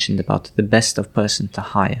Quran mentioned about the best of person to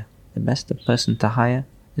hire. The best of person to hire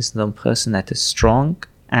is the person that is strong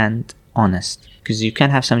and honest. Because you can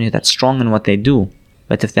have somebody that's strong in what they do,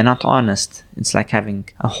 but if they're not honest, it's like having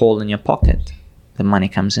a hole in your pocket. The money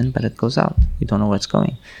comes in, but it goes out. You don't know where it's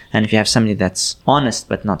going. And if you have somebody that's honest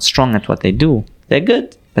but not strong at what they do, they're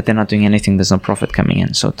good, but they're not doing anything. There's no profit coming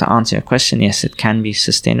in. So to answer your question, yes, it can be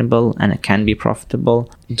sustainable and it can be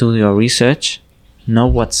profitable. Do your research. Know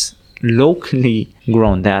what's locally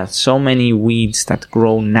grown. There are so many weeds that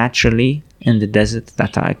grow naturally in the desert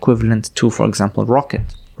that are equivalent to, for example,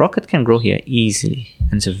 rocket. Rocket can grow here easily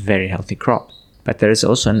and it's a very healthy crop. But there is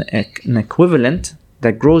also an equivalent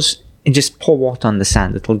that grows. You just pour water on the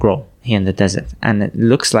sand, it will grow here in the desert. And it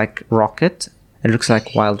looks like rocket. It looks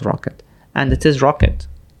like wild rocket. And it is rocket.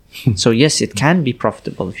 So yes, it can be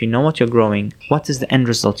profitable. If you know what you're growing, what is the end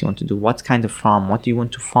result you want to do? What kind of farm? What do you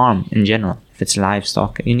want to farm in general? If it's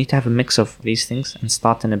livestock, you need to have a mix of these things and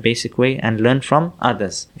start in a basic way and learn from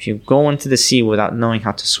others. If you go into the sea without knowing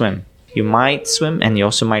how to swim, you might swim and you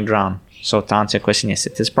also might drown. So to answer your question, yes,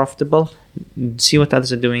 it is profitable. See what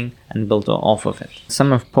others are doing and build off of it.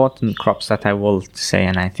 Some important crops that I will say,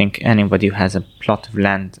 and I think anybody who has a plot of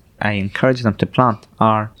land, I encourage them to plant,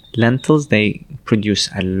 are lentils. They produce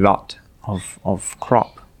a lot of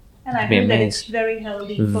crop. And I heard that it's very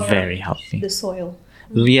healthy for the soil.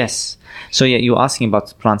 Yes. So yeah, you're asking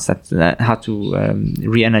about plants that how to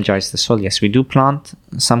re-energize the soil. Yes, we do plant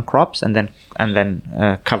some crops and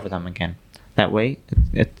then cover them again. That way,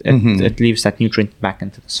 it leaves that nutrient back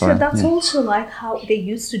into the soil. So that's also like how they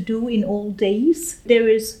used to do in old days. There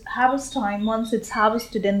is harvest time. Once it's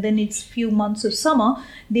harvested and then it's few months of summer,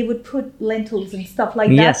 they would put lentils and stuff like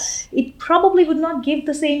that. Yes. It probably would not give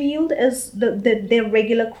the same yield as their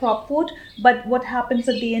regular crop would. But what happens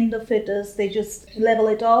at the end of it is they just level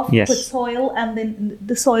it off, put soil, and then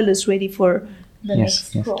the soil is ready for the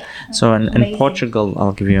next crop. So in Portugal,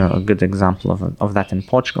 I'll give you a good example of that. In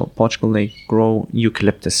Portugal, they grow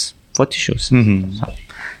eucalyptus for tissues. So,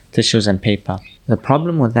 tissues and paper. The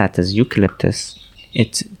problem with that is eucalyptus,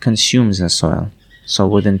 it consumes the soil. So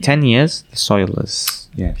within 10 years, the soil is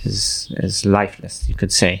lifeless, you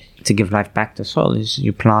could say. To give life back to soil is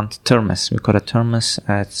you plant termus. We call it termus.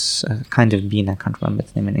 It's a kind of bean. I can't remember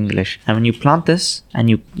its name in English. And when you plant this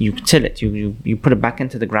and you till it, you put it back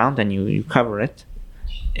into the ground and you cover it,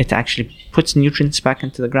 it actually puts nutrients back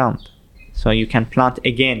into the ground. So you can plant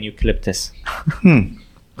again eucalyptus.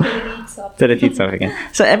 Till it eats up again.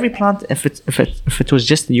 So every plant, if it was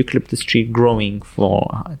just the eucalyptus tree growing for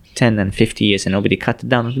 10 and 50 years and nobody cut it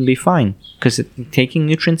down, it would be fine because it's taking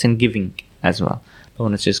nutrients and giving as well. But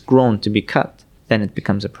when it's just grown to be cut, then it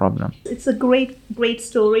becomes a problem. It's a great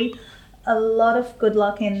story. A lot of good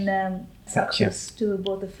luck and success to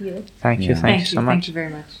both of you. Thank you. Thank you so much. Thank you very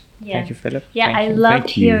much. Yeah. Thank you, Philip. Yeah, Thank I you. loved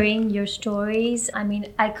hearing your stories. I mean,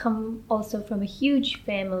 I come also from a huge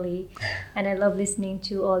family, and I love listening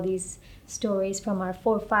to all these stories from our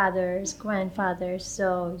forefathers, grandfathers.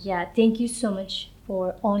 So, yeah, thank you so much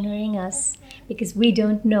for honoring us because we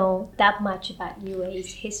don't know that much about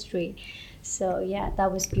UAE's history. So, yeah,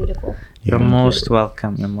 that was beautiful. You're most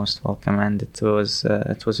welcome. You're most welcome, and it was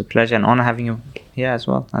a pleasure and honor having you here as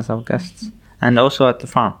well as our guests, and also at the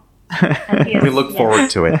farm. We look forward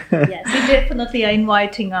to it. Yes. You definitely are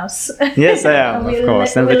inviting us. Yes, I am. Of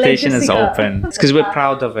course, the invitation is Jessica. open. It's because we're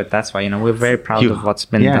proud of it. That's why we're very proud of what's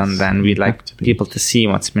been done. And we like people to see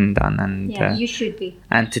what's been done, and you should be,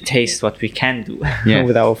 and to taste what we can do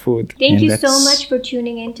with our food. Thank you so much for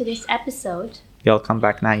tuning into this episode. You'll come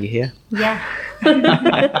back now. You hear? Yeah.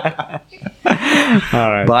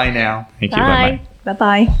 All right. Bye now. Thank you. Bye.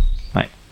 Bye. Bye-bye.